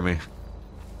 that scared me.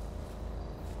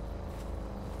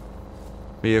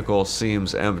 Vehicle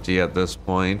seems empty at this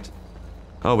point.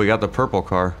 Oh, we got the purple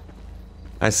car.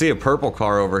 I see a purple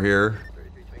car over here.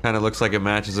 Kind of looks like it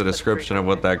matches the description of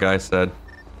what that guy said.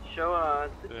 Yeah,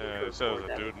 it says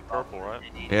a dude in purple, right?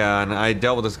 Yeah, and I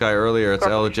dealt with this guy earlier. It's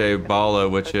LJ Bala,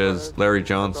 which is Larry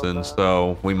Johnson,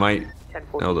 so we might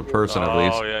know the person at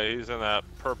least. Oh, yeah, he's in that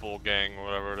purple gang,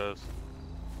 whatever it is.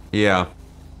 Yeah.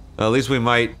 At least we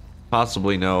might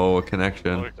possibly know a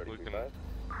connection.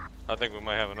 I think we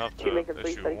might have enough to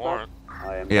issue a warrant.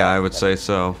 Yeah, I would say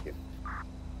so. Yeah,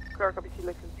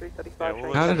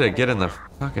 How did it get in the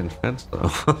fucking fence, though?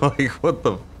 Like, what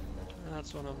the...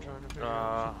 That's what I'm trying to figure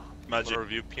out. Imagine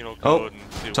review penal Oh, code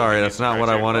and see sorry, what that's not what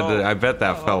I wanted to... I bet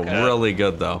that felt really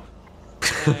good, though.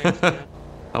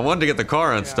 I wanted to get the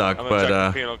car unstuck, I'm but, gonna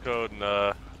check the penal code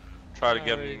and try to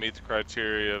get him to meet the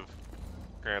criteria of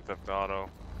Grand Theft Auto.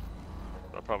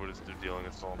 I'll probably just do dealing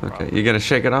in stolen property. Okay, you gonna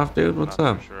shake it off, dude? What's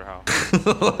up? Not sure how.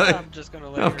 Like, I'm just gonna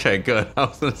let okay, good. I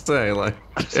was gonna say, like...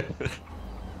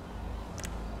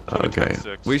 Okay.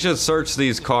 We should search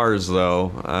these cars,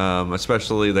 though,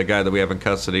 especially the guy that we have in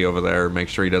custody over there. Make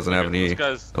sure he doesn't have any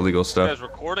illegal stuff. This guy's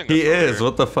recording He us over is. here.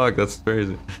 What the fuck? That's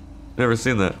crazy. Never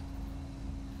seen that.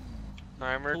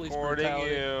 I'm recording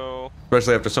you.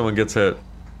 Especially after someone gets hit.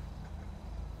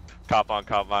 Cop on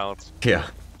cop violence. Yeah.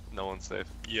 No one's safe.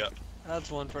 Yep.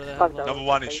 That's one for the headline. Number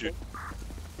 1 issue.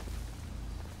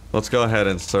 Let's go ahead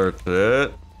and search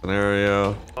it.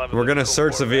 Scenario. We're gonna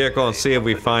search the vehicle and see if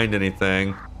we find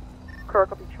anything.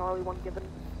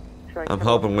 I'm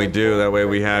hoping we do. That way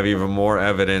we have even more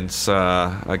evidence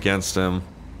against him.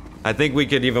 I think we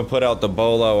could even put out the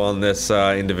bolo on this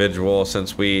individual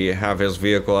since we have his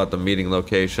vehicle at the meeting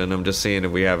location. I'm just seeing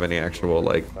if we have any actual,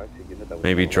 like,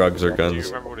 maybe drugs or Do guns. you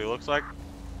remember what he looks like?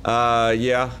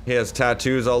 Yeah, he has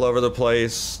tattoos all over the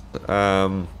place.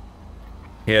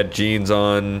 He had jeans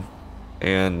on,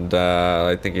 and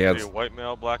I think he Is had... he a white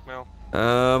male, black male?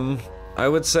 I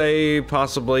would say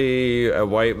possibly a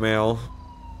white male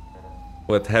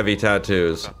with heavy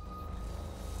tattoos.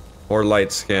 Or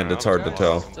light-skinned, it's hard to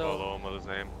tell. Below him with his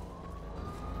name.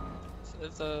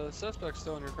 If the suspect's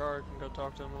still in your car, I can go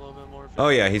talk to him a little bit more. Oh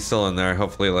yeah, he's still in there.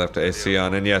 Hopefully he'll have the AC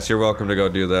on. And yes, you're welcome to go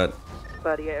do that.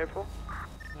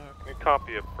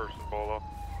 Copy of person Bolo.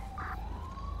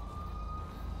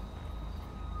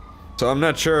 So I'm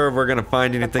not sure if we're gonna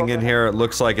find anything in here. It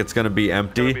looks like it's gonna be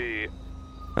empty.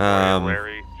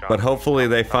 But hopefully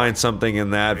they find something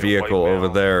in that vehicle over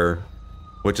there,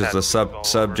 which is the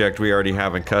subject we already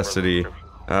have in custody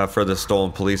for the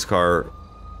stolen police car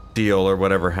deal or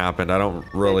whatever happened. I don't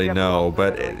really know,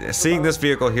 but seeing this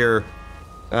vehicle here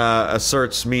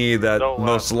asserts me that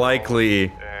most likely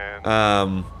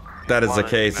that is the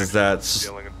case, is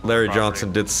that Larry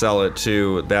Johnson did sell it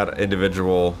to that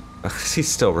individual. He's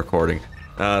still recording.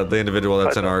 The individual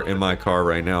that's in my car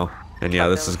right now. And yeah,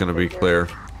 this is gonna be clear.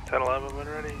 10-11 when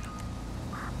ready.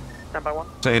 Stand by 1.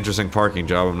 It's an interesting parking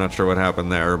job. I'm not sure what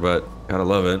happened there, but gotta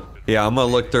love it. Yeah, I'm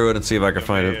gonna look through it and see if I can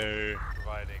find it.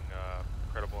 Providing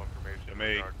credible information.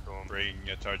 May bring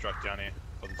a tow truck down here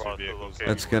for the 2 vehicles.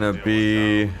 That's gonna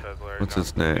be... what's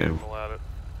his name? I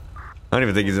don't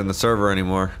even think he's in the server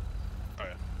anymore. Oh,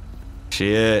 yeah.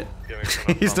 Shit.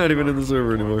 He's not even in the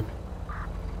server anymore.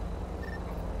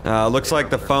 Looks like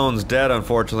the phone's dead,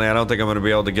 unfortunately. I don't think I'm gonna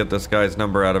be able to get this guy's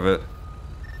number out of it.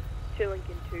 2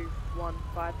 Lincoln 215,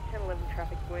 1011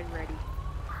 traffic when ready.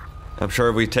 I'm sure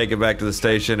if we take it back to the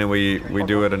station and we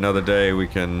do it another day, we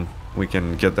can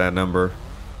get that number.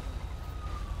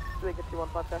 2 Lincoln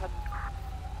 215, go ahead.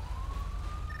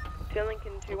 2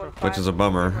 Lincoln 215. Which is a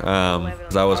bummer,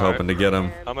 because I was hoping to get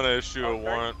him. I'm gonna issue a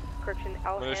warrant.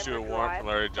 I'm gonna issue a warrant for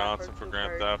Larry Johnson for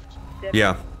grand theft.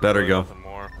 Yeah, better go.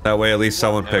 That way at least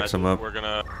someone picks him up. We're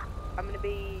gonna...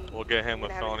 We'll get him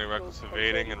with felony reckless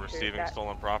evading and receiving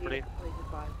stolen property,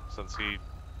 since he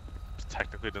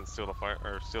technically didn't steal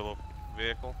the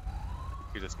vehicle.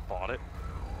 He just bought it.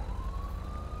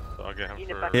 So I'll get him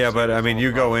for... Yeah, but I mean,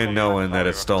 you go in knowing that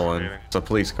it's stolen. It's a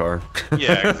police car.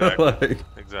 Yeah, exactly. Like...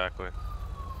 Exactly.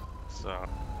 So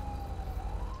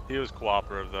he was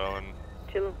cooperative though, and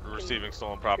receiving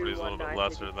stolen property is a little bit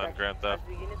lesser than grand theft.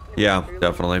 Yeah,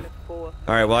 definitely. All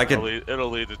right, well I can. It'll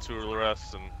lead to 2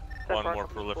 arrests and one more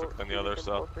prolific than the other.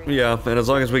 So. Yeah, and as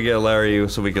long as we get Larry,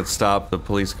 so we can stop the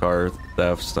police car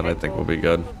thefts, then I think we'll be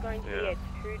good. Yeah.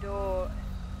 two-door.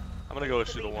 I'm gonna go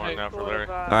issue the warrant now for Larry.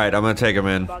 Alright, I'm gonna take him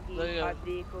in. Alright,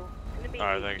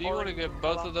 thank Do you want to get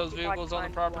both of those vehicles on the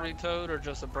property towed, or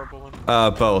just the purple one?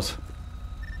 Both.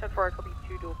 10-4, copy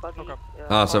two-door buggy.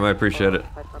 Awesome, I appreciate it.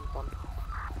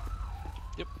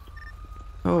 Yep.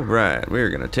 Alright, we're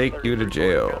gonna take you to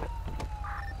jail.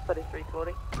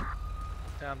 3340.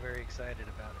 Sound very excited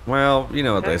about it. Well, you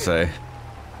know what they say.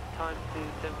 Time to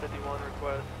 1051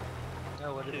 request.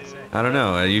 No, what did it say? I don't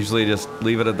know, I usually just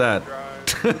leave it at that.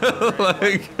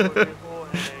 Like,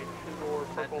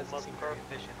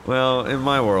 well, in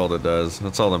my world it does.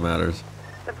 That's all that matters.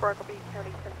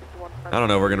 I don't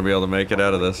know if we're gonna be able to make it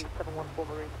out of this.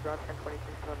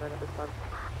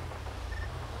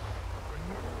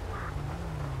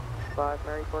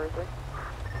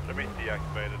 Let me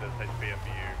deactivate it as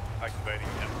HBMU, activating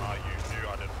MRU, new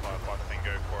identifier 5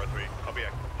 Tango 403. I'll be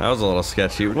active. That was a little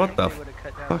sketchy. What the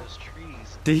fuck?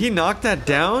 Did he knock that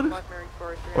down?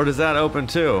 Or does that open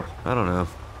too? I don't know.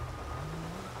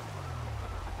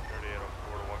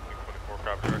 3804 to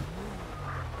 124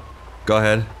 Go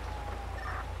ahead.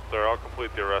 Sir, I'll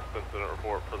complete the arrest incident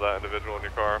report for that individual in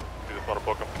your car. You just want to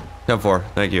book him. 10-4,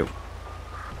 thank you.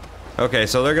 Okay,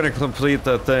 so they're gonna complete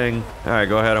the thing. Alright,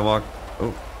 go ahead and walk.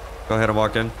 Oh, go ahead and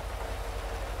walk in.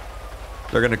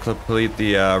 They're gonna complete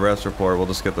the arrest report. We'll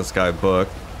just get this guy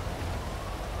booked.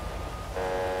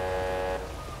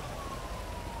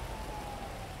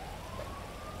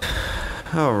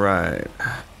 Alright.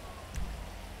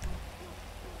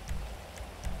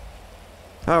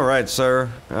 Alright, sir.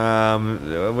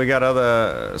 We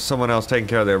got someone else taking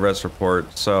care of the arrest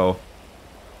report, so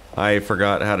I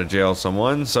forgot how to jail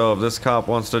someone, so if this cop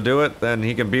wants to do it, then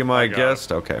he can be my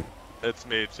guest. Okay. It's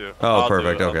me too. Oh, I'll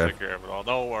perfect, do it. I'll okay. take care of it all.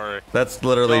 Don't worry. That's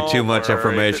literally Don't too much worry.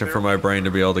 information for my brain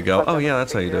to be able to go, oh yeah,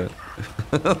 that's how you do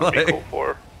it.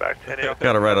 Like,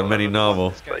 gotta write a mini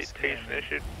novel.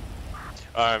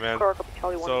 Alright, man.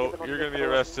 So, you're gonna be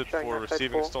arrested for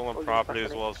receiving stolen property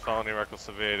as well as felony reckless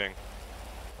evading.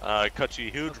 Cut you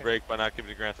a huge break by not giving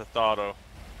you Grand Theft Auto.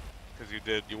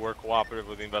 Because you were cooperative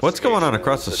with the investigation. What's going on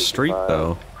across the street,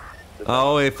 though?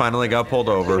 Oh, he finally got pulled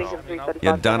over.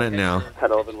 You done it now.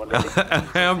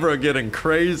 Ambra getting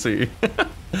crazy.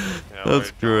 That's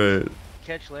great.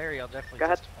 Catch Larry, I'll definitely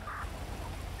testify.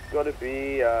 It's going to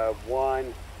be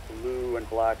one blue and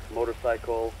black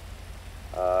motorcycle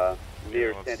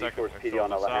near Sandy Shores PD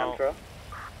on Alhambra.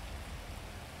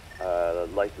 The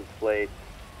license plate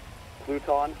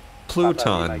Pluton.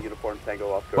 Pluton.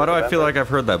 Why do I feel like I've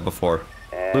heard that before?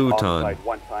 Pluton.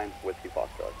 One time Whiskey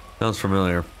Foxtrot. Sounds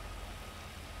familiar.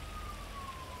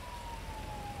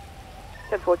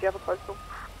 10-4, do you have a postal?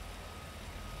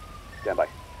 Stand by.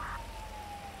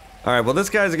 All right, well, this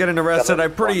guy's getting arrested. I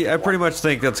pretty much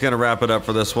think that's gonna wrap it up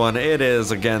for this one. It is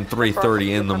again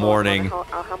 3:30 in the morning.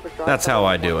 That's how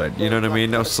I do it. You know what I mean?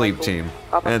 No sleep team,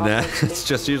 and it's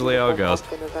just usually how it goes.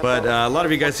 But a lot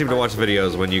of you guys seem to watch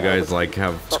videos when you guys like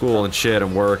have school and shit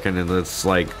and work, and it's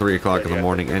like 3 o'clock in the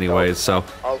morning, anyways. So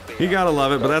you gotta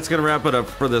love it. But that's gonna wrap it up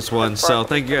for this one. So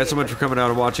thank you guys so much for coming out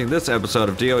and watching this episode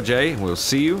of DOJ. We'll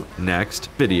see you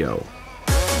next video.